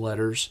Paul's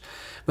letters.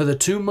 But the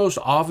two most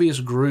obvious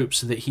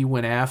groups that he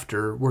went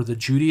after were the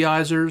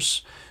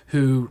Judaizers,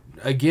 who,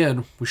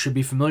 again, we should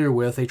be familiar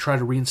with. They tried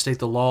to reinstate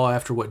the law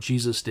after what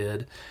Jesus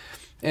did.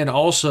 And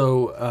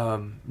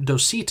also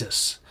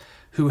Docetus,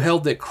 who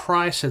held that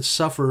Christ had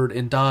suffered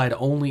and died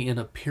only in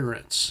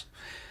appearance.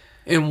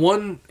 And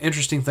one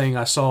interesting thing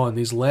I saw in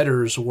these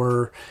letters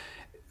were,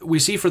 we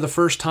see for the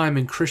first time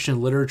in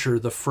Christian literature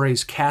the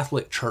phrase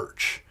Catholic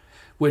Church,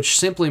 which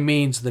simply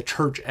means the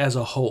church as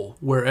a whole,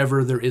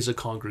 wherever there is a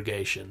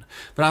congregation.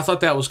 But I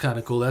thought that was kind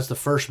of cool. That's the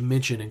first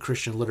mention in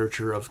Christian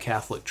literature of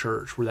Catholic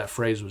Church where that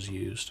phrase was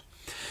used.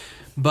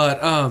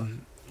 But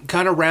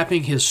kind of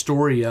wrapping his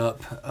story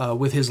up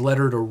with his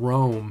letter to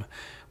Rome,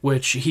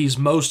 which he's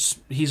most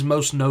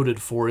noted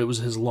for. It was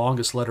his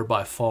longest letter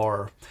by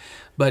far.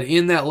 But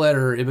in that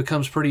letter, it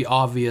becomes pretty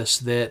obvious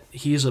that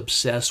he's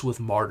obsessed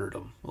with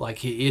martyrdom.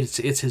 Like, it's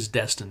his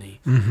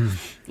destiny.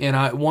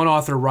 And one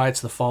author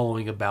writes the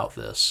following about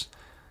this.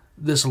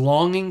 This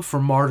longing for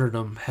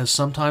martyrdom has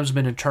sometimes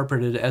been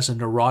interpreted as a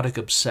neurotic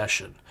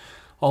obsession.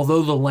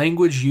 Although the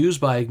language used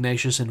by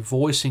Ignatius in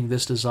voicing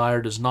this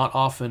desire does not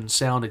often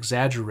sound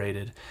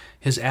exaggerated,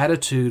 his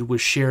attitude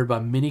was shared by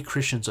many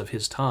Christians of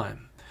his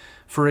time.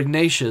 For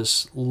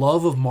Ignatius,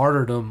 love of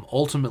martyrdom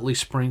ultimately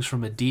springs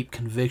from a deep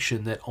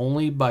conviction that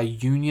only by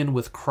union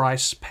with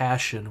Christ's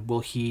passion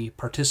will he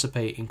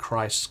participate in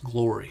Christ's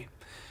glory.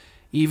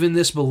 Even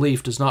this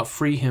belief does not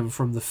free him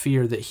from the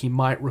fear that he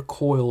might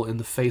recoil in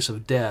the face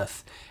of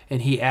death,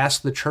 and he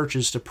asked the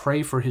churches to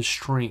pray for his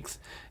strength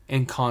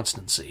and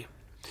constancy.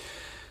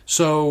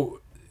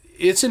 So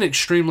it's an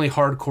extremely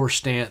hardcore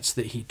stance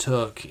that he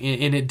took,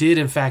 and it did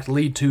in fact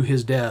lead to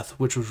his death,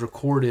 which was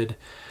recorded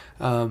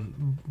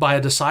by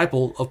a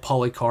disciple of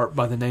Polycarp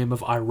by the name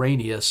of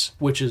Irenaeus,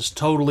 which is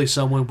totally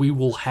someone we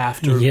will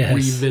have to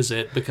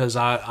revisit because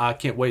I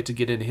can't wait to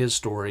get into his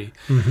story.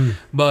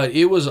 But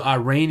it was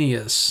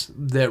Irenaeus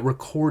that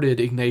recorded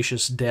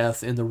Ignatius'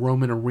 death in the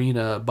Roman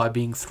arena by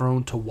being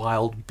thrown to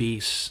wild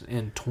beasts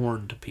and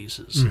torn to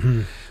pieces,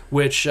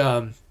 which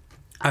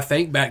I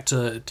think back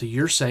to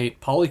your saint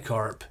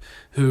Polycarp,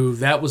 who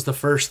that was the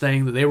first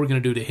thing that they were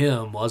going to do to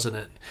him, wasn't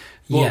it?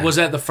 Well, yeah. Was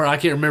that the first? I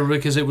can't remember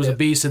because it was a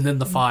beast and then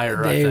the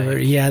fire.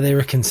 They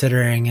were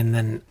considering, and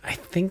then I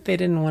think they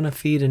didn't want to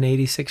feed an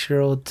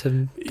 86-year-old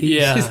to beasts.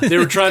 Yeah, they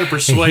were trying to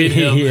persuade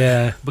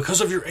him. Because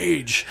of your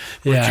age,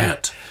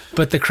 repent.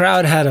 But the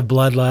crowd had a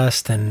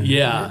bloodlust, and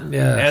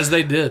as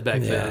they did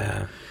back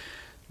then.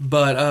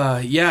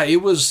 But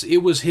it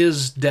was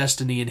his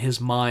destiny in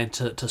his mind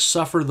to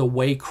suffer the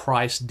way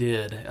Christ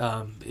did.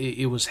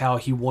 It was how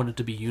he wanted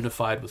to be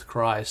unified with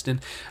Christ,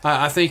 and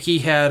I think he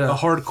had a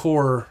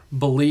hardcore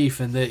belief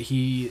in that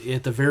he,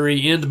 at the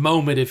very end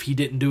moment, if he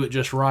didn't do it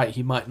just right,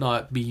 he might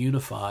not be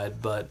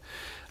unified. But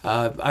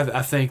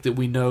I think that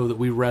we know that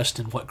we rest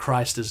in what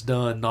Christ has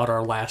done, not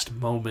our last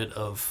moment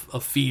of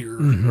fear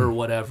or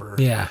whatever.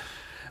 Yeah,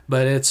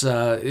 but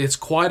it's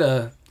quite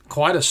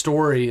a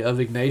story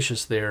of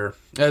Ignatius there.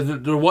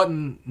 There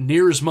wasn't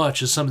near as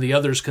much as some of the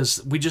others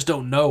because we just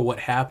don't know what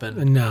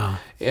happened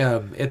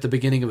at the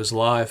beginning of his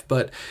life.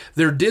 But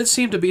there did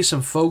seem to be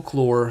some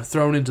folklore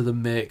thrown into the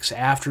mix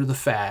after the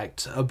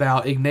fact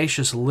about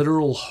Ignatius'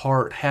 literal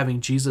heart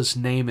having Jesus'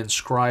 name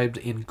inscribed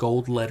in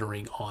gold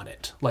lettering on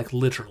it, like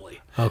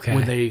literally. Okay.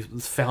 When they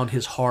found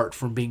his heart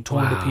from being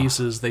torn to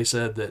pieces, they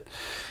said that.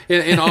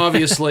 And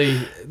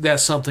obviously,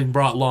 that's something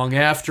brought long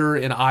after,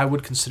 and I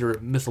would consider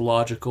it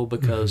mythological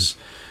because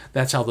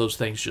that's how those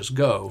things just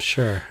go.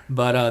 Sure.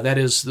 But that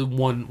is the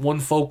one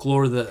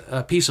folklore,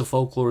 a piece of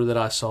folklore that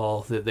I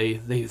saw, that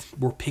they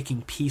were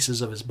picking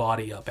pieces of his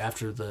body up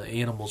after the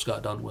animals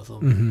got done with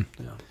him.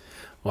 Yeah.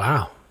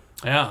 Wow.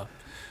 Yeah.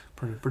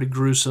 Pretty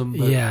gruesome.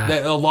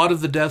 But a lot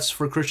of the deaths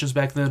for Christians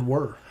back then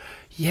were.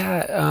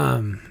 Yeah.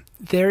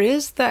 There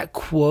is that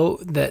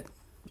quote that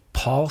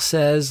Paul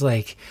says,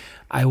 like,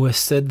 I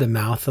withstood the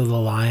mouth of the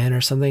lion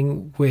or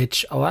something,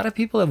 which a lot of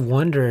people have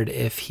wondered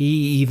if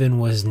he even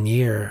was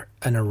near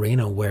an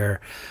arena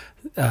where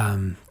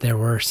there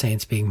were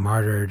saints being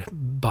martyred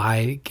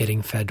by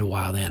getting fed to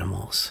wild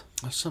animals.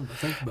 That's something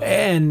to think about.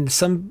 And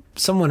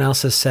someone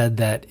else has said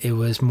that it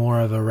was more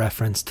of a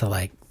reference to,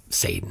 like,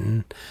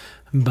 Satan,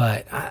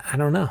 But I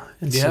don't know.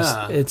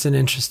 It's an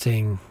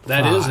interesting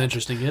That thought. is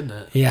interesting, isn't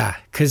it? Yeah,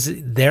 because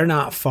they're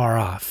not far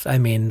off. I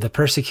mean, the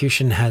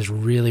persecution has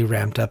really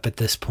ramped up at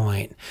this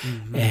point,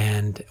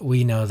 and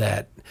we know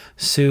that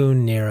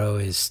soon Nero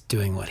is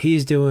doing what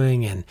he's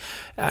doing, and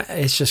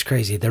it's just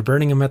crazy. They're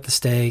burning him at the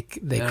stake.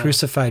 They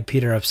crucified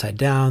Peter upside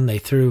down. They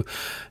threw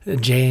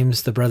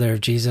James, the brother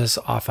of Jesus,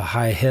 off a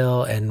high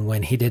hill, and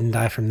when he didn't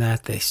die from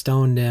that, they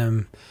stoned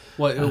him.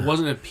 What,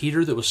 wasn't it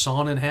Peter that was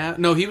sawn in half?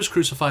 No, he was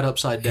crucified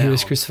upside down. He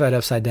was crucified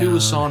upside down. Who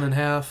was sawn in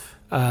half?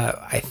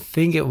 I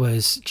think it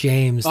was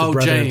James, the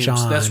brother of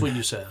John. That's what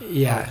you said.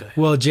 Yeah. Okay.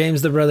 Well,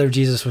 James, the brother of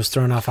Jesus, was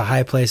thrown off a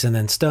high place and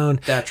then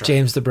stoned. That's right.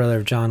 James, the brother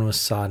of John, was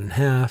sawed in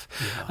half.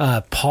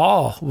 Yeah.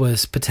 Paul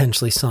was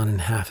potentially sawn in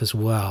half as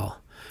well,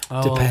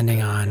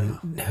 depending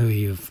on who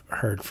you've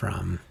heard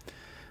from.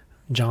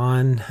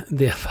 John,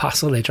 the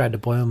apostle, they tried to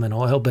boil him in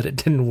oil, but it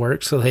didn't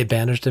work, so they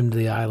banished him to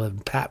the Isle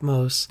of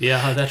Patmos.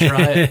 Yeah, that's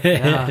right.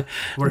 Yeah,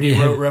 where he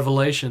wrote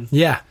Revelation.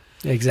 Yeah,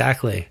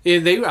 exactly. Yeah,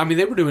 they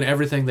were doing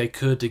everything they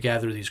could to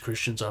gather these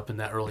Christians up in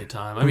that early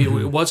time. I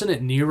mean, wasn't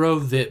it Nero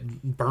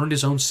that burned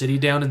his own city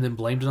down and then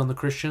blamed it on the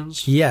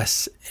Christians?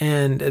 Yes,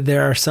 and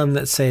there are some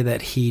that say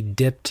that he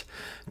dipped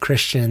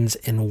Christians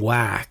in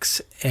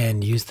wax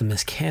and used them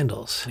as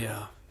candles.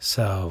 Yeah.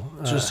 So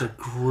just a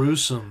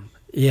gruesome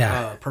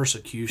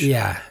persecution.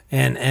 Yeah,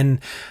 and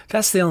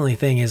that's the only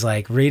thing is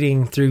like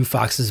reading through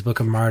Fox's Book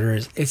of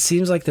Martyrs, it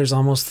seems like there's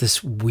almost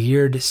this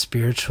weird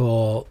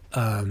spiritual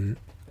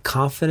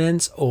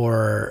confidence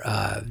or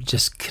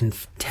just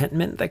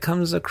contentment that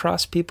comes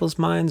across people's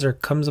minds or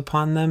comes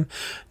upon them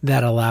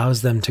that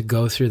allows them to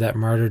go through that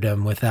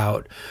martyrdom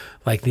without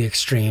like the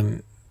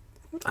extreme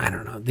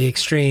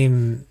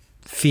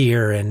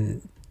fear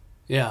and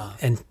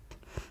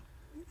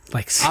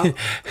like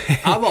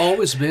I've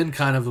always been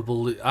kind of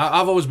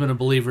I've always been a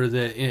believer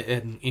that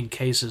in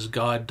cases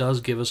God does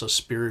give us a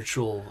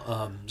spiritual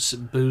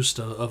boost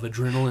of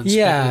adrenaline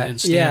and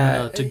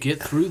stamina to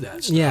get through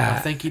that stuff. Yeah. I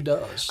think He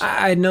does.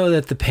 I know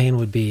that the pain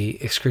would be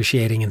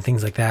excruciating and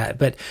things like that,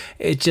 but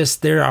it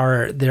just there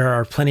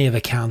are plenty of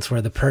accounts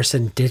where the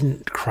person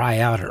didn't cry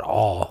out at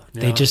all.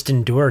 Yeah. They just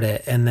endured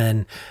it and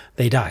then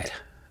they died.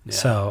 Yeah.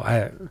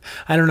 So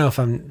I don't know if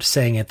I'm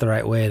saying it the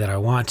right way that I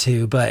want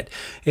to, but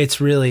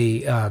it's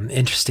really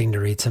interesting to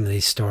read some of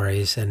these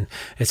stories, and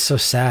it's so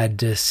sad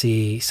to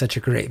see such a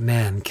great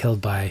man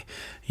killed by,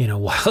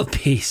 wild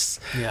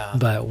beasts. Yeah.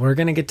 But we're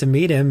gonna get to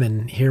meet him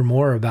and hear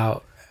more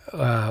about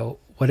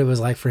what it was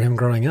like for him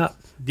growing up.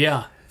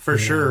 Yeah, for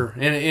sure.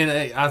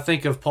 And I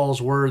think of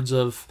Paul's words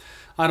of,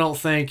 I don't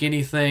think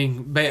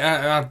anything,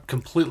 I'm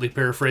completely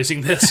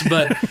paraphrasing this,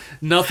 but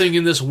nothing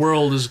in this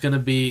world is going to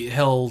be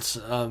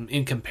held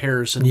in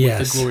comparison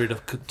with the glory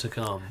to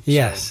come.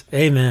 Yes,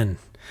 amen.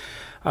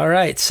 All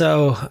right,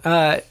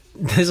 so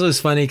this was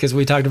funny because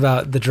we talked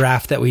about the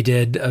draft that we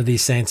did of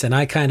these saints, and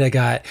I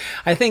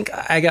think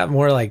I got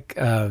more like,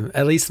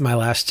 at least my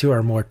last two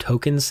are more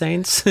token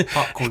saints.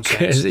 Popcorn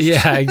saints.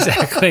 Yeah,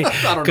 exactly.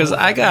 Because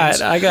I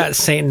got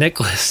Saint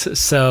Nicholas.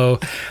 So,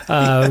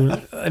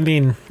 I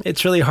mean,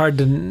 it's really hard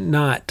to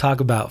not talk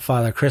about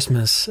Father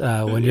Christmas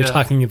when you're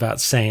talking about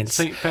saints.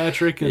 Saint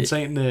Patrick and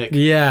Saint Nick.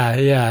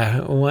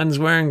 Yeah. One's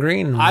wearing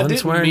green and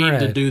one's wearing red. I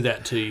didn't mean to do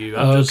that to you.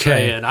 I'm just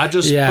saying. I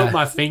just put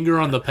my finger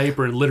on the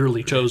paper and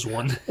literally chose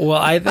one. Well,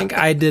 I think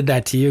I did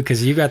that to you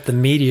because you got the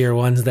meteor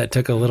ones that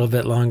took a little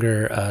bit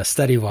longer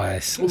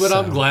study-wise. Well, but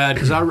I'm glad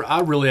because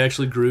I really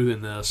actually grew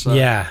in this.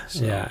 Yeah,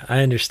 I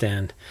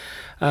understand.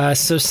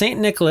 So Saint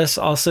Nicholas,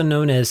 also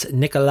known as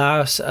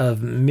Nicolaus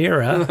of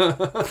Myra.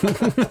 I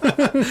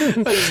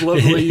just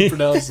love the way you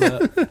pronounce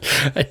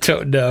that. I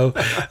don't know.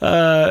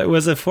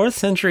 Was a 4th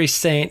century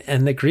saint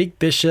and the Greek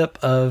bishop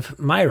of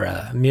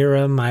Myra.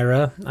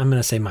 Myra. I'm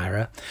going to say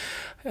Myra.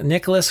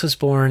 Nicholas was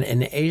born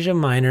in Asia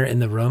Minor in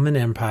the Roman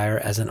Empire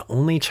as an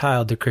only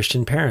child to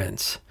Christian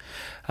parents.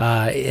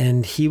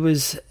 And he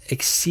was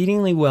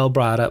exceedingly well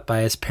brought up by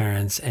his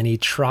parents, and he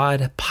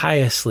trod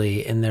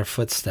piously in their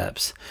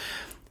footsteps.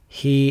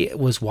 He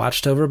was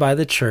watched over by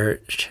the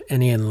church,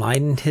 and he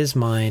enlightened his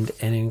mind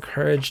and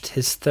encouraged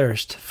his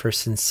thirst for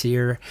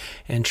sincere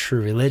and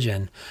true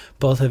religion.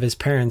 Both of his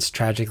parents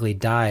tragically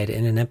died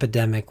in an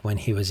epidemic when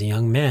he was a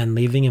young man,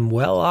 leaving him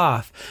well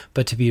off,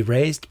 but to be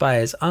raised by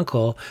his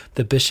uncle,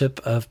 the Bishop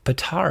of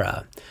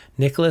Patara.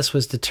 Nicholas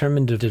was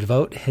determined to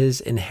devote his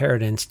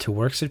inheritance to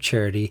works of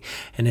charity,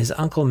 and his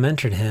uncle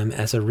mentored him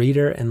as a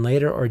reader and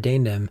later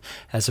ordained him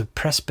as a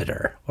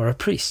presbyter or a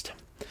priest.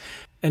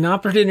 An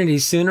opportunity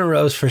soon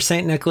arose for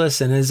St.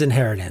 Nicholas and his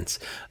inheritance.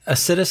 A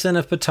citizen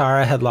of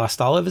Patara had lost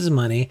all of his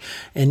money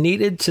and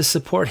needed to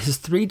support his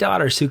 3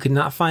 daughters who could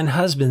not find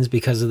husbands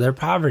because of their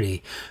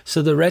poverty.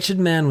 So the wretched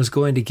man was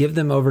going to give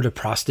them over to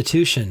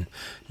prostitution.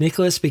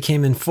 Nicholas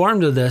became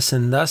informed of this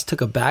and thus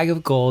took a bag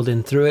of gold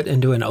and threw it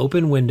into an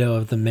open window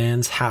of the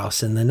man's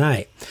house in the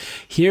night.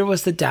 Here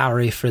was the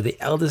dowry for the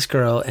eldest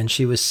girl, and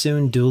she was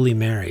soon duly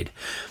married.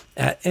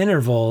 At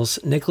intervals,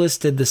 Nicholas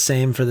did the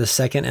same for the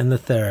second and the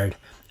third.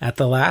 At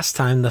the last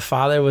time, the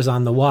father was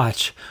on the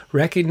watch,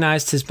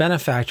 recognized his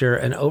benefactor,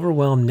 and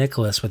overwhelmed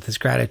Nicholas with his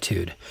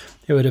gratitude.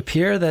 It would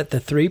appear that the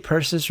 3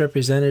 purses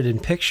represented in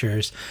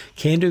pictures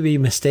came to be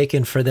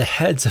mistaken for the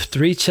heads of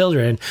 3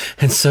 children,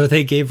 and so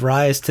they gave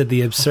rise to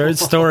the absurd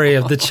story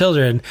of the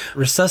children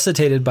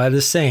resuscitated by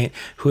the saint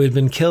who had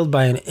been killed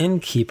by an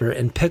innkeeper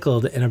and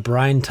pickled in a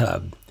brine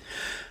tub.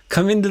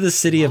 Coming to the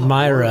city of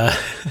Myra,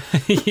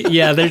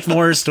 yeah, there's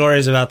more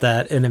stories about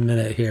that in a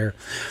minute here.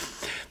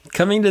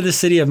 Coming to the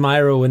city of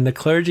Myra, when the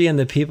clergy and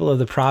the people of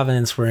the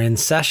province were in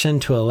session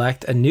to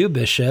elect a new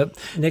bishop,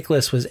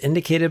 Nicholas was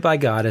indicated by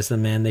God as the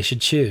man they should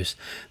choose.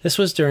 This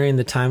was during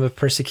the time of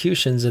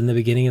persecutions in the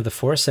beginning of the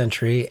 4th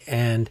century,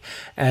 and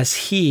as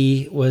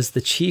he was the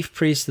chief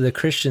priest of the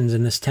Christians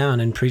in this town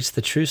and preached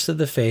the truths of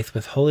the faith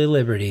with holy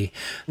liberty,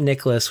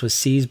 Nicholas was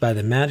seized by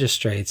the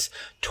magistrates,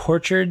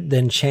 tortured,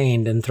 then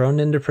chained, and thrown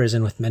into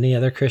prison with many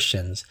other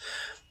Christians.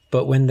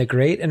 But when the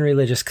great and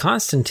religious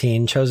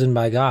Constantine, chosen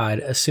by God,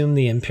 assumed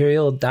the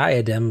imperial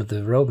diadem of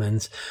the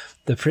Romans,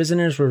 the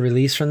prisoners were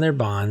released from their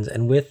bonds,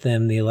 and with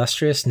them the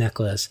illustrious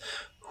Nicholas,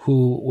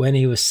 who, when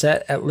he was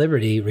set at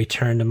liberty,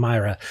 returned to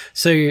Myra.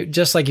 So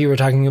just like you were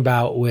talking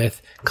about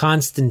with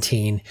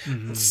Constantine,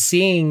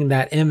 seeing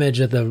that image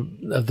of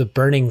the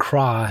burning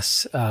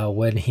cross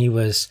when he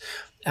was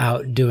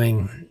out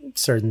doing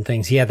certain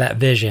things, he had that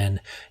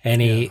vision,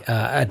 and he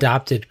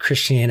adopted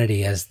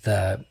Christianity as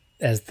the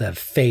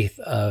faith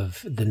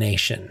of the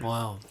nation.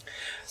 Wow.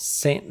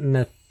 St.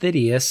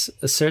 Methodius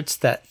asserts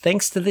that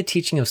thanks to the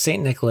teaching of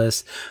St.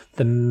 Nicholas,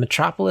 the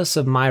metropolis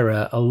of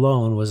Myra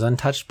alone was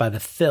untouched by the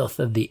filth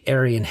of the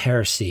Arian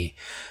heresy,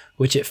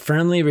 which it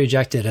firmly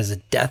rejected as a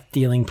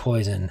death-dealing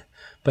poison.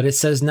 But it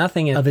says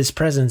nothing of his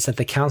presence at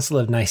the Council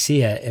of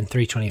Nicaea in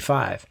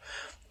 325.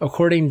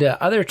 According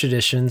to other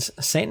traditions,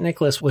 St.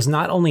 Nicholas was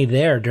not only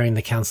there during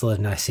the Council of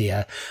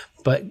Nicaea,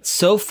 but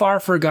so far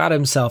forgot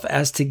himself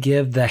as to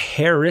give the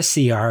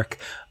heresiarch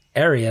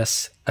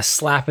Arius a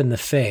slap in the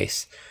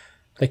face.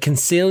 The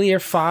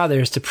conciliar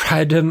fathers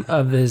deprived him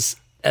of his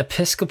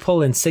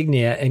episcopal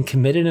insignia and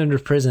committed him to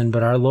prison,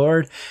 but our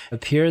Lord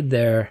appeared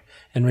there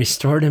and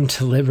restored him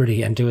to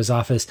liberty and to his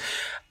office.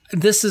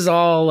 This is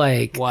all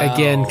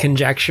again,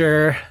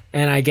 conjecture.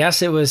 And I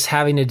guess it was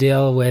having to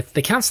deal with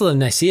the Council of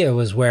Nicaea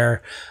was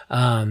where,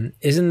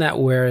 isn't that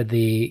where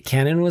the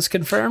canon was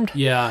confirmed?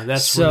 Yeah,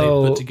 that's where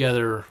they put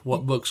together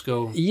what books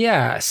go.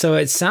 Yeah. So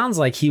it sounds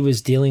like he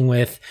was dealing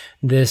with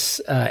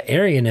this,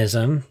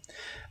 Arianism,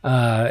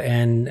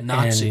 and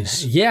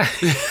Nazis. And, yeah.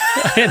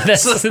 And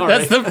that's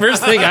the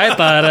first thing I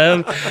thought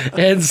of.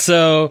 And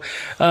so,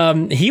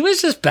 he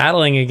was just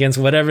battling against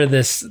whatever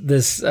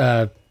this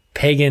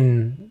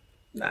pagan,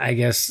 I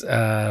guess,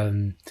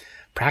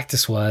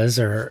 practice was,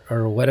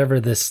 or whatever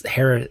this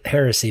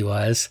heresy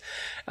was.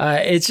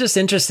 It's just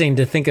interesting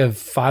to think of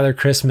Father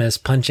Christmas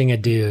punching a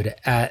dude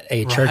at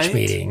a church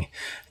meeting,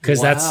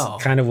 because that's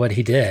kind of what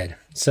he did.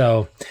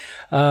 So,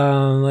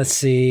 let's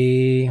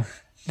see.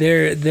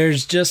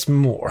 There's just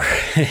more.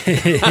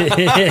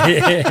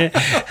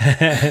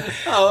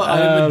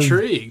 I'm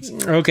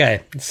intrigued.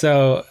 Okay.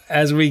 So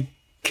as we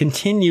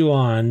continue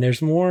on,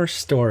 there's more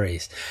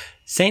stories.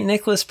 St.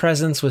 Nicholas'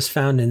 presence was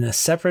found in a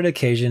separate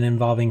occasion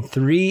involving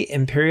 3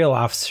 imperial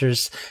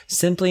officers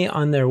simply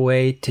on their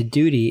way to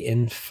duty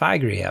in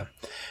Phrygia.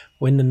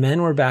 When the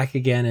men were back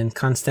again in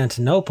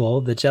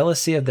Constantinople, the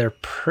jealousy of their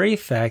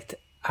prefect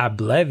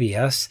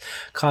Ablavius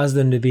caused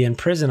them to be in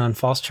prison on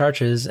false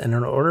charges, and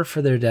an order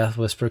for their death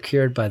was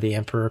procured by the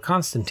Emperor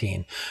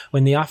Constantine.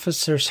 When the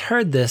officers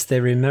heard this, they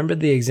remembered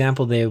the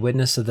example they had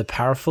witnessed of the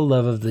powerful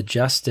love of the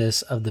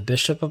justice of the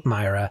Bishop of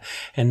Myra,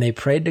 and they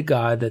prayed to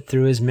God that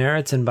through his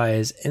merits and by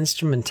his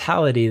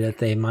instrumentality that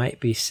they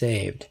might be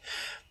saved.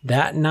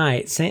 That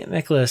night, St.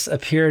 Nicholas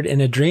appeared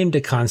in a dream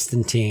to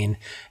Constantine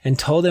and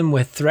told him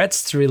with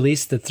threats to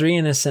release the 3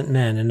 innocent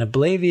men, and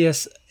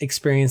Ablavius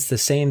experienced the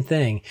same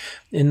thing.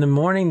 In the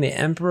morning, the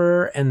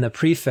emperor and the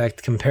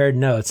prefect compared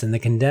notes, and the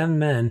condemned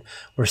men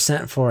were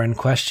sent for and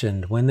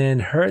questioned. When they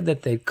had heard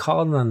that they'd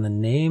called on the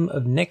name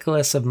of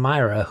Nicholas of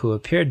Myra, who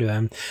appeared to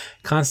him,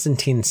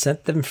 Constantine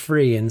set them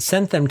free and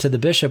sent them to the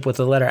bishop with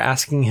a letter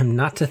asking him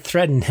not to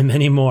threaten him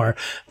anymore,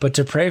 but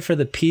to pray for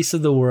the peace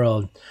of the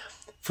world.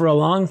 For a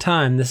long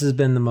time, this has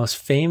been the most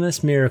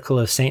famous miracle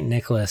of St.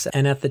 Nicholas,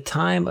 and at the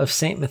time of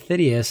St.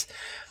 Methodius,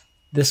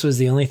 this was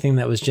the only thing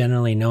that was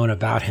generally known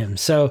about him.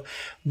 So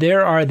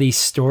there are these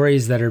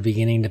stories that are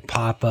beginning to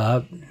pop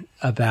up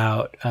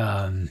about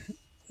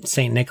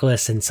St.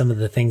 Nicholas and some of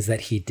the things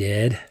that he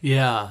did.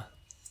 Yeah.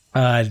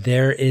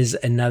 There is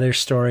another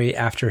story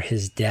after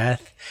his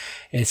death.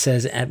 It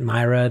says, at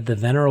Myra, the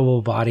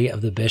venerable body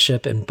of the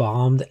bishop,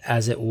 embalmed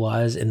as it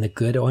was in the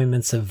good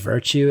ointments of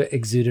virtue,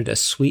 exuded a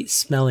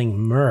sweet-smelling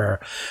myrrh,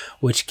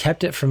 which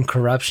kept it from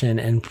corruption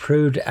and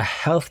proved a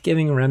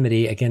health-giving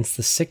remedy against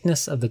the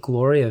sickness of the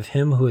glory of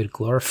him who had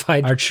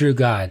glorified our true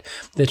God.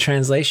 The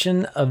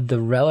translation of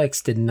the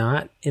relics did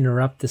not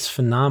interrupt this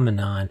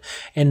phenomenon,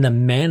 and the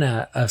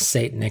manna of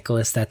St.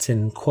 Nicholas, that's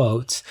in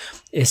quotes,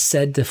 is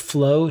said to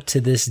flow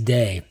to this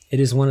day. It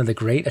is one of the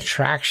great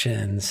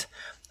attractions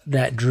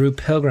that drew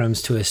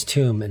pilgrims to his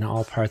tomb in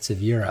all parts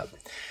of Europe.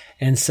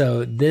 And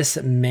so this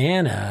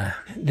manna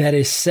that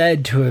is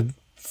said to have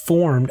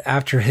formed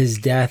after his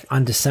death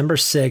on December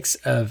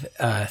 6th of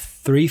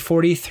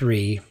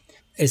 343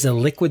 is a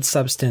liquid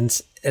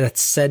substance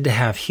that's said to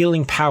have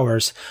healing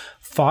powers,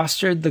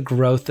 fostered the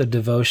growth of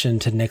devotion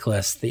to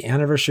Nicholas. The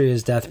anniversary of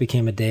his death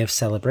became a day of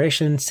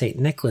celebration, St.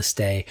 Nicholas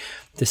Day,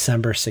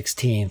 December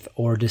 16th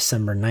or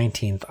December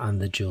 19th on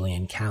the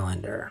Julian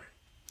calendar.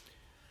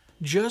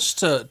 Just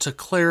to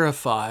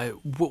clarify,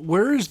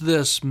 where is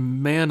this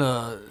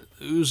manna,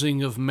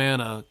 oozing of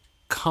manna,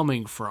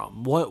 coming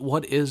from?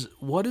 What is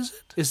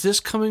it? Is this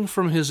coming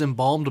from his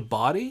embalmed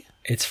body?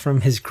 It's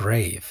from his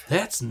grave.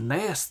 That's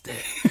nasty.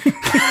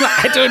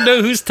 I don't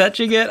know who's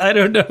touching it. I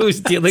don't know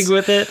who's dealing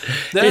with it.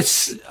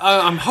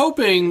 I'm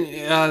hoping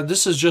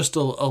this is just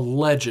a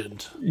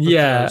legend.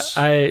 Yeah,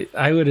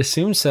 I would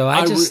assume so.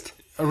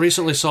 I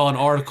recently saw an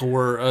article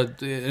where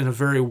in a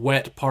very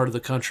wet part of the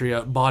country,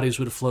 bodies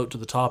would float to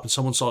the top, and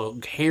someone saw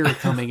hair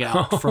coming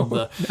out from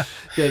the.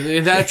 No.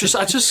 And I'm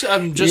just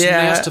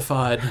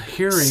nastified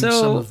hearing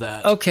some of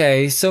that.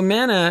 Okay, so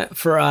manna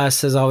for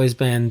us has always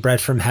been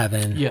bread from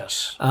heaven.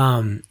 Yes.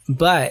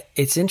 But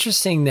it's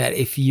interesting that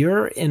if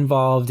you're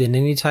involved in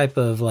any type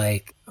of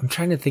I'm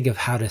trying to think of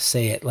how to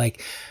say it,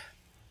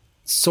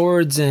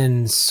 swords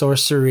and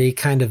sorcery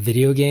kind of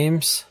video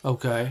games.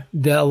 Okay.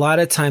 A lot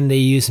of time they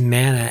use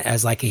manna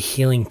as a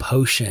healing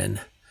potion.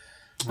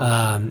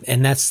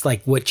 And that's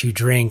what you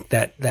drink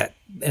that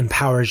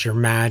empowers your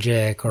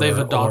magic. They've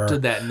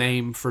adopted that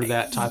name for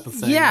that type of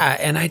thing. Yeah,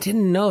 and I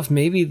didn't know if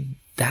maybe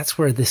that's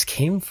where this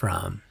came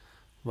from.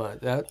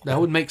 But that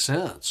would make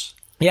sense.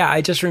 Yeah,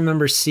 I just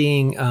remember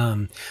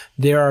seeing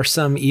there are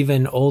some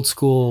even old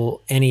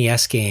school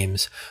NES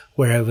games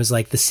where it was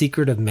The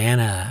Secret of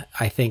Mana,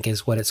 I think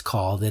is what it's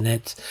called.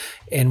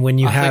 And when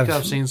you I think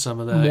I've seen some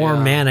of that. More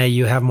mana,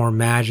 you have more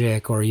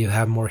magic or you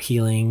have more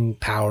healing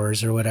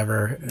powers or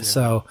whatever. Yeah.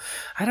 So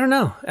I don't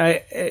know.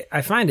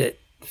 I find it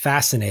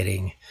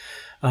fascinating.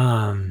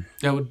 That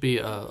would be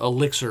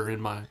Elixir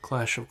in my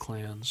Clash of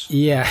Clans.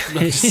 Yeah.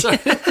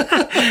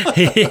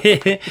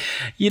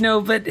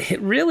 But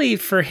really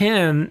for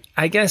him,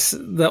 I guess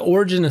the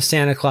origin of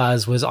Santa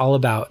Claus was all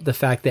about the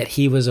fact that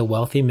he was a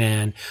wealthy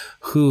man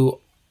who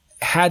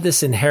had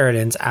this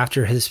inheritance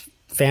after his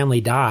family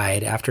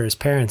died, after his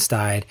parents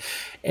died,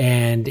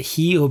 and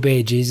he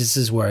obeyed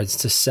Jesus' words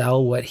to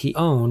sell what he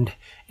owned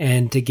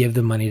and to give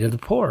the money to the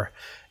poor.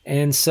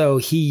 And so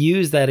he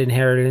used that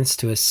inheritance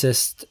to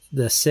assist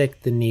the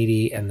sick, the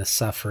needy, and the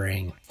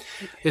suffering.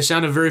 It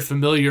sounded very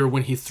familiar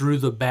when he threw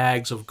the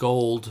bags of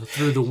gold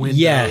through the windows.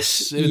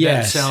 Yes.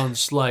 That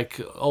sounds like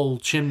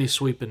old chimney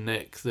sweeping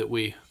Nick that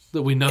we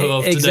know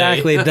of today.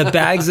 Exactly. The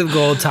bags of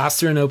gold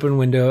tossed through an open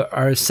window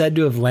are said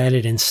to have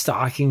landed in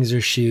stockings or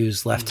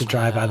shoes left to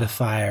dry by the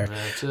fire.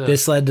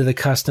 This led to the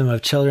custom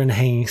of children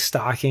hanging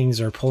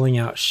stockings or pulling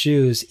out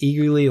shoes,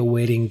 eagerly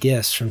awaiting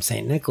gifts from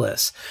St.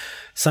 Nicholas.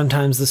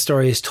 Sometimes the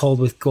story is told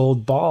with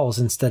gold balls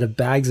instead of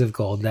bags of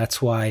gold.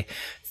 That's why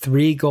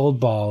 3 gold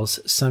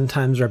balls,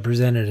 sometimes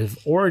representative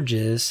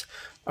oranges,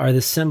 are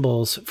the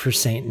symbols for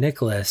St.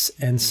 Nicholas.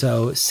 And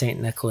so St.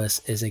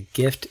 Nicholas is a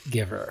gift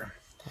giver.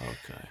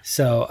 Okay.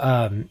 So,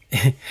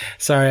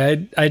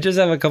 sorry, I just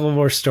have a couple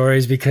more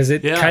stories because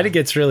it kind of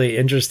gets really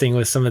interesting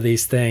with some of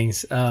these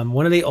things.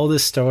 One of the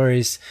oldest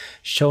stories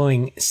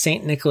showing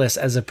St. Nicholas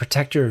as a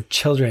protector of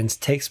children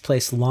takes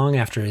place long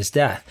after his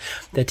death.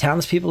 The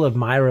townspeople of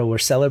Myra were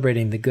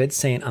celebrating the good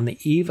saint on the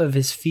eve of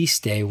his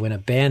feast day when a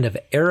band of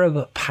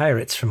Arab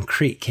pirates from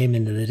Crete came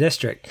into the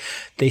district.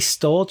 They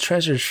stole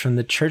treasures from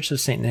the church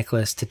of St.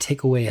 Nicholas to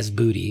take away as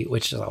booty,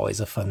 which is always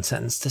a fun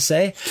sentence to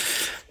say.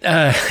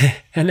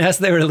 And as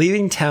they were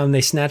leaving town,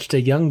 they snatched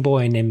a young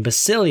boy named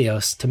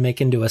Basilios to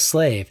make into a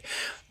slave.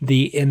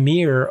 The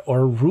emir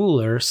or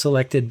ruler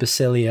selected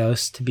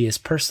Basilios to be his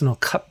personal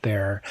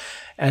cupbearer,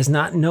 as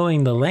not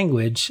knowing the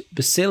language,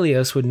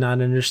 Basilios would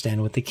not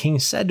understand what the king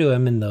said to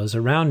him and those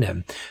around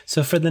him.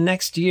 So for the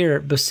next year,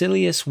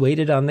 Basilios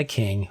waited on the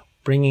king,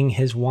 bringing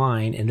his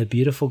wine in a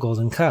beautiful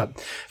golden cup.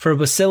 For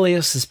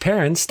Basilios'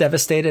 parents,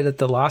 devastated at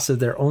the loss of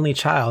their only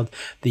child,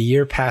 the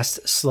year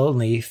passed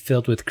slowly,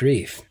 filled with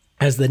grief.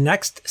 As the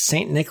next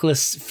St.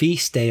 Nicholas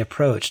feast day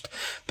approached,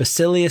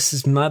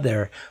 Basilius'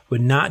 mother would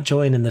not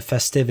join in the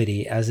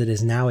festivity, as it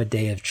is now a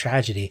day of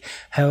tragedy.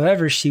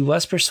 However, she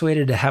was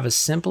persuaded to have a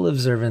simple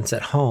observance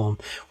at home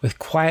with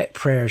quiet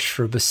prayers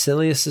for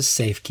Basilius'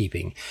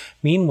 safekeeping.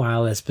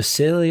 Meanwhile, as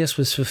Basilius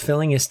was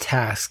fulfilling his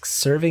tasks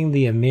serving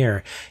the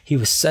emir, he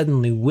was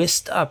suddenly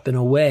whisked up and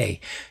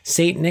away.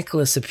 St.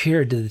 Nicholas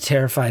appeared to the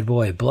terrified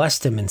boy,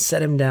 blessed him, and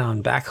set him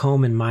down back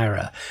home in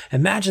Myra.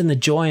 Imagine the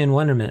joy and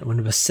wonderment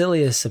when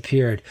Basilius appeared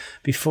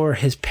before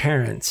his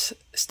parents,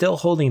 still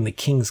holding the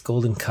king's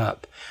golden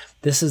cup.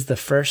 This is the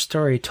first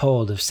story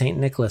told of St.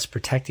 Nicholas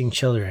protecting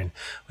children,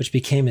 which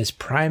became his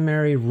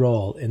primary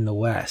role in the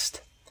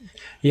West.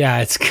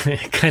 Yeah, it's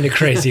kind of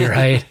crazy,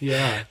 right?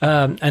 Yeah.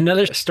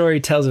 Another story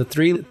tells of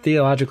three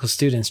theological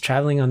students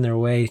traveling on their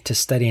way to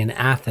study in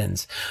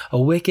Athens.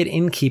 A wicked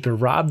innkeeper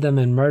robbed them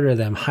and murdered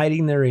them,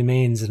 hiding their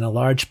remains in a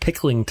large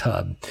pickling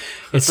tub.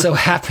 It so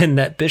happened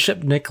that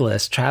Bishop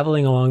Nicholas,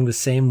 traveling along the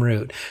same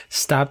route,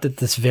 stopped at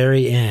this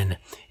very inn.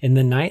 In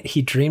the night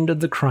he dreamed of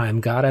the crime,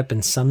 got up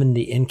and summoned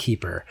the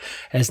innkeeper.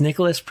 As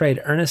Nicholas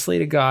prayed earnestly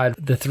to God,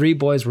 the three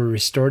boys were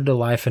restored to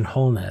life and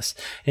wholeness.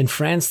 In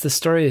France, the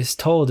story is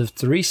told of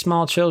three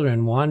small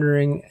children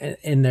wandering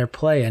in their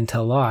play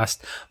until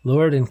lost,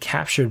 lured and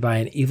captured by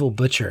an evil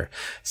butcher.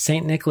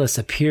 Saint Nicholas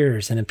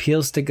appears and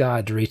appeals to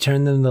God to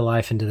return them to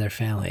life and to their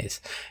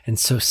families. And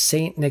so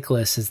Saint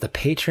Nicholas is the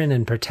patron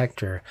and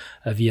protector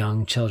of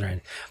young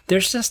children.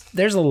 There's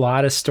a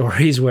lot of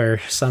stories where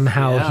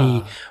somehow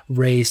he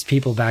raised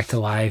people back to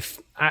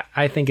life.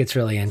 I think it's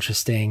really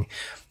interesting.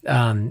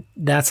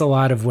 That's a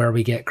lot of where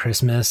we get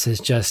Christmas, is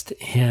just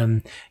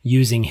him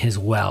using his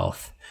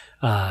wealth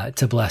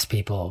to bless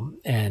people,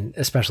 and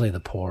especially the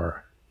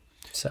poor.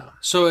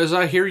 So as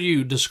I hear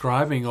you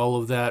describing all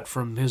of that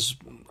from his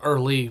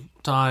early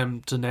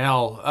time to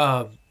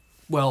now,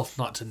 well,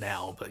 not to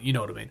now, but you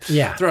know what I mean.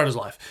 Yeah. Throughout his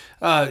life,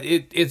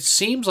 it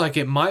seems like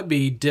it might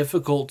be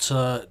difficult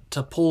to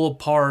pull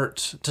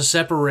apart, to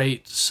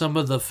separate some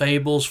of the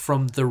fables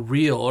from the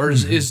real. Or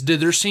did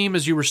there seem,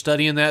 as you were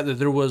studying that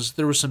there was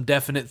some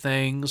definite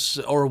things,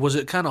 or was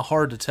it kind of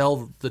hard to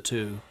tell the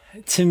two?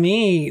 To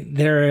me,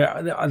 there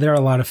are a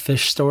lot of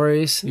fish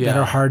stories that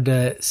are hard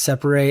to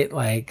separate.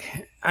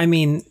 Like, I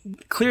mean,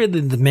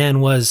 clearly the man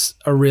was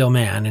a real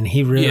man, and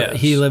he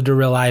lived a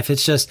real life.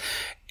 It's just,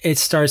 it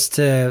starts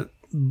to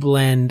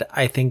blend,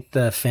 I think,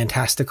 the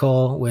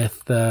fantastical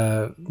with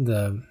the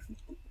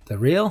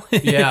real.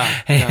 Yeah.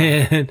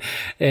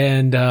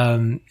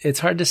 and it's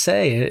hard to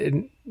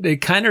say.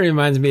 It kind of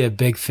reminds me of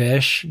Big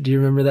Fish. Do you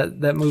remember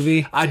that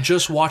movie? I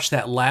just watched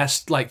that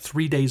last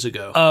 3 days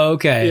ago. Oh,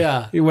 okay.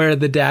 Yeah. Where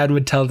the dad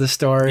would tell the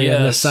story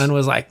and the son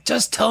was like,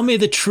 just tell me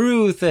the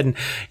truth. And,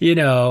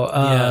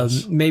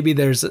 maybe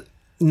there's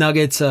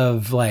nuggets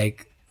of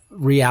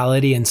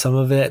reality in some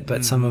of it,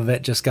 but some of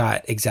it just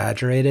got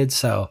exaggerated.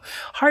 So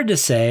hard to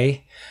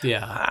say.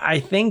 Yeah. I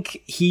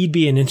think he'd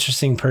be an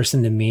interesting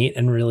person to meet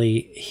and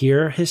really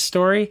hear his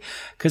story,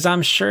 because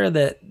I'm sure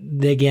that,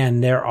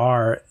 again, there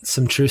are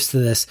some truths to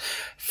this.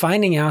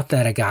 Finding out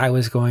that a guy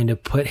was going to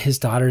put his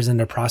daughters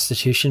into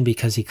prostitution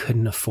because he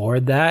couldn't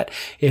afford that.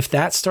 If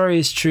that story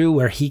is true,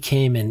 where he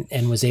came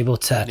and was able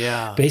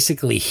to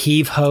basically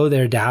heave-ho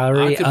their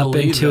dowry up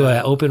into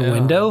an open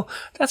window,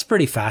 that's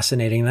pretty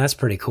fascinating. That's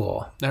pretty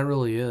cool. That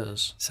really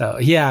is. So,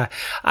 yeah,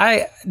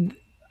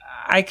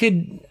 I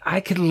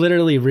could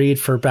literally read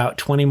for about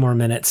 20 more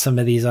minutes some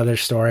of these other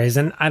stories,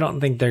 and I don't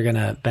think they're going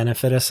to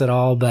benefit us at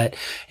all. But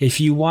if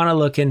you want to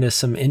look into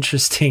some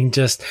interesting,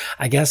 just,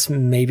 I guess,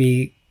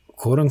 maybe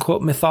quote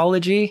unquote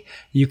mythology,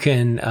 you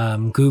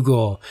can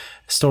Google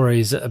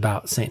stories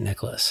about St.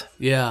 Nicholas.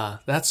 Yeah,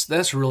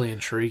 that's really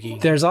intriguing.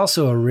 There's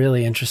also a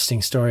really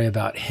interesting story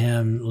about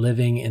him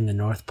living in the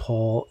North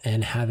Pole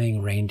and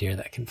having reindeer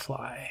that can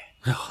fly.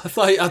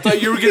 I thought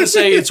you were going to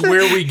say it's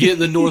where we get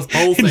the North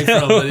Pole thing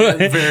from.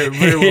 Very,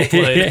 very well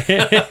played.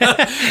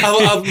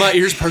 My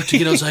ears perked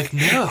again. I was like,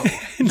 no.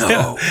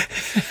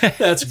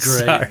 That's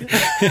great. Sorry.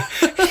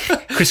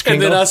 Kris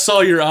Kringle. And then I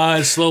saw your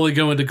eyes slowly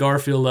go into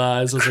Garfield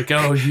eyes. I was like,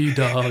 oh, you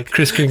dog.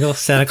 Kris Kringle,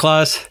 Santa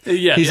Claus.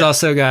 Yeah. He's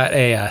also got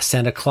a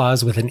Santa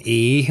Claus with an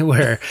E,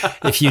 where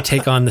if you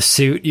take on the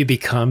suit, you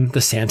become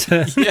the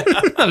Santa. Yeah.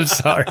 I'm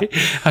sorry.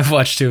 I've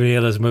watched too many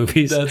of those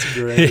movies. That's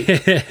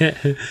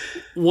great.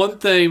 One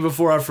thing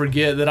before I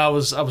forget that I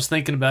was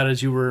thinking about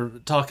as you were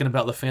talking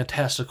about the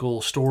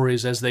fantastical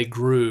stories as they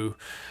grew,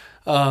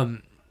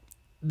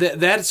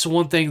 that's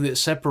one thing that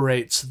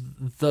separates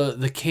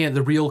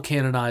the real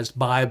canonized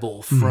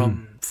Bible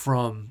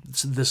from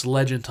this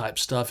legend type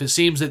stuff. It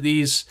seems that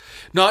these,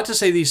 not to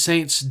say these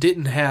saints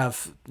didn't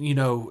have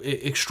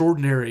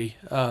extraordinary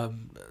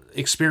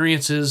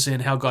experiences in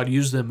how God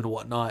used them and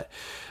whatnot,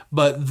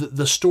 but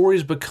the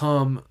stories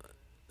become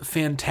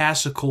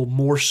fantastical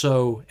more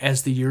so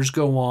as the years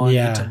go on,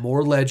 into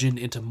more legend,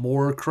 into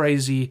more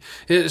crazy.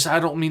 I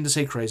don't mean to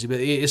say crazy, but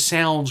it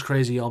sounds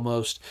crazy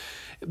almost.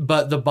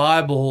 But the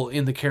Bible,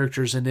 in the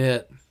characters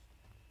in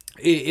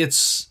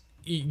it's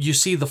you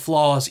see the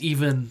flaws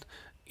even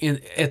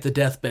at the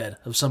deathbed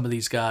of some of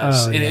these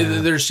guys,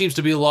 there seems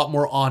to be a lot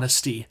more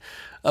honesty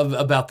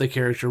about the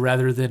character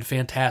rather than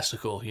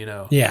fantastical.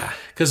 Yeah,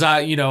 because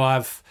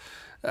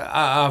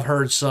I've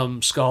heard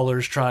some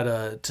scholars try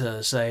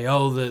to say,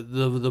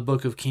 the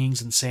book of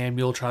Kings and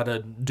Samuel try to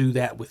do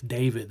that with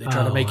David. They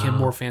try to make him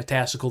more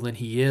fantastical than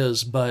he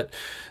is, but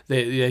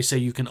they say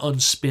you can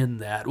unspin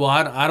that. Well,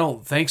 I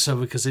don't think so,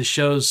 because it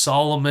shows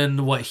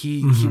Solomon what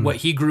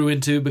he grew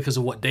into because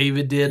of what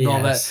David did and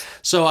all that.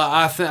 So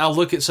I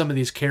look at some of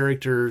these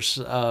characters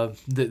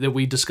that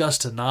we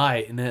discussed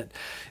tonight, and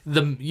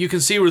you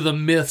can see where the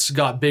myths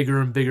got bigger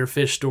and bigger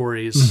fish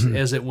stories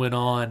as it went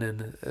on,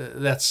 and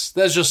that's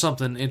just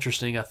something something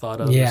interesting I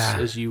thought of Yeah.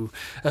 as you,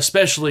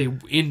 especially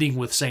ending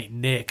with Saint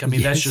Nick. I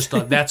mean, that's just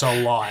that's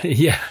a lot.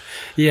 Yeah.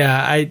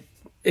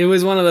 It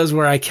was one of those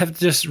where I kept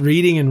just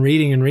reading and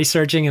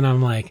researching, and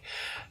I'm like,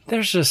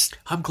 there's just...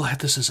 I'm glad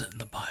this isn't in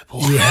the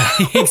Bible. Yeah,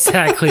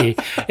 exactly.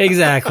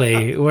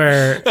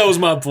 Where... That was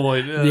my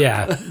point.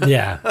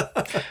 Yeah.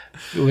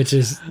 Which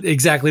is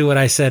exactly what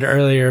I said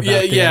earlier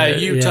about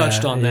you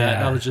touched on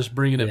that. I was just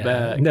bringing it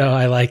back. No,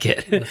 I like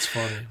it. That's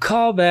funny.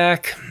 Call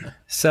back.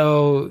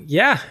 So,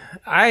 yeah,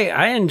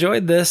 I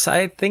enjoyed this.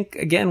 I think,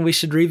 again, we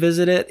should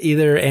revisit it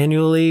either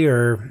annually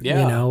or,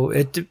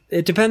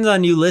 it depends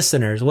on you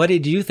listeners. What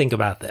did you think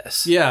about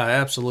this? Yeah,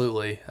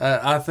 absolutely.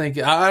 I think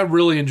I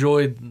really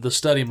enjoyed the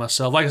study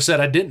myself. Like I said,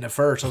 I didn't at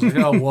first. I was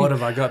like, oh, what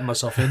have I gotten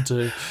myself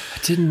into? I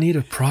didn't need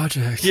a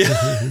project.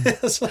 Yeah.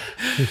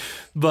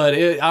 But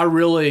I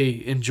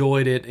really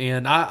enjoyed it,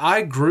 and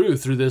I grew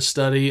through this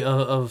study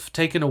of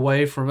taking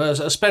away from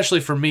us, especially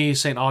for me,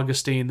 St.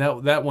 Augustine.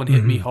 That one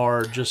hit me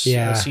hard, just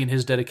seeing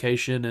his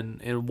dedication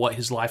and what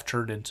his life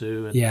turned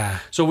into. And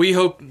so we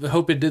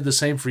hope it did the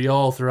same for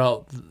y'all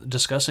throughout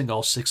discussing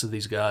all 6 of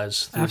these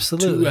guys through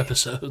Absolutely. 2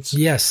 episodes.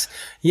 Yes.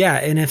 Yeah,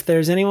 and if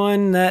there's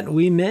anyone that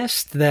we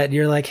missed that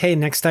you're like, hey,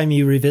 next time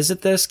you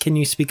revisit this, can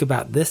you speak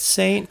about this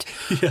saint?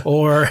 Yeah.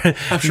 Or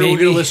I'm sure we'll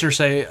get a listener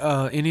say,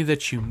 any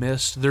that you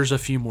missed, there's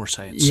a few more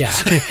saints. Yeah.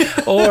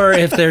 Or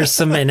if there's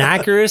some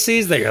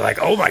inaccuracies that you're like,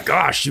 oh my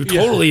gosh, you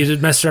totally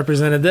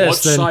misrepresented this. What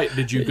site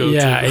did you go to?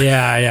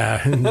 Yeah.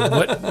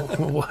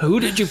 Who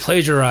did you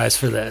plagiarize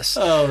for this?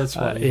 Oh, that's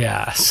funny.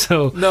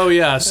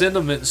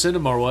 Send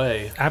them our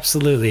way.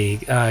 Absolutely.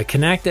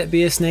 Connect at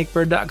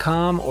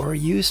beasnakebird.com or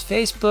use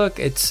Facebook.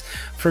 It's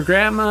for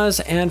grandmas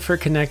and for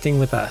connecting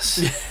with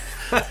us.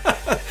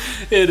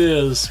 It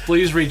is.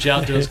 Please reach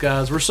out to us,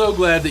 guys. We're so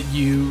glad that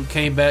you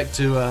came back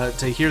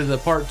to hear the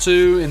part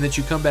 2 and that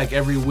you come back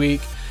every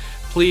week.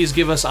 Please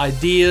give us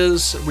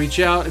ideas. Reach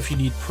out if you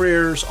need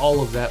prayers,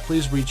 all of that.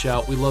 Please reach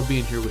out. We love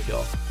being here with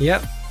y'all.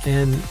 Yep.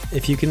 And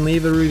if you can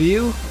leave a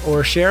review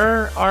or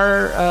share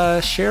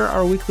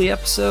our weekly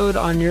episode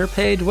on your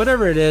page,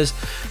 whatever it is,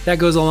 that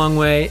goes a long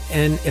way.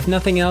 And if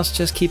nothing else,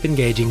 just keep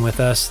engaging with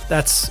us.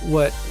 That's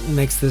what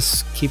makes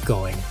this keep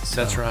going. So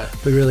that's right.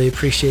 We really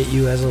appreciate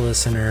you as a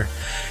listener.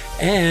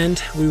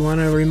 And we want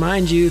to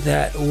remind you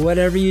that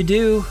whatever you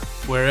do,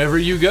 wherever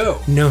you go,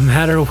 no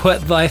matter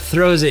what life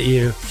throws at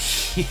you,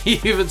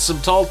 even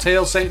some tall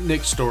tale St.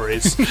 Nick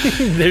stories,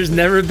 there's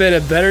never been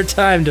a better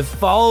time to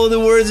follow the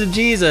words of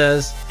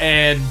Jesus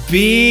and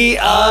be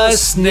a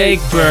snake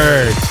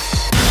bird.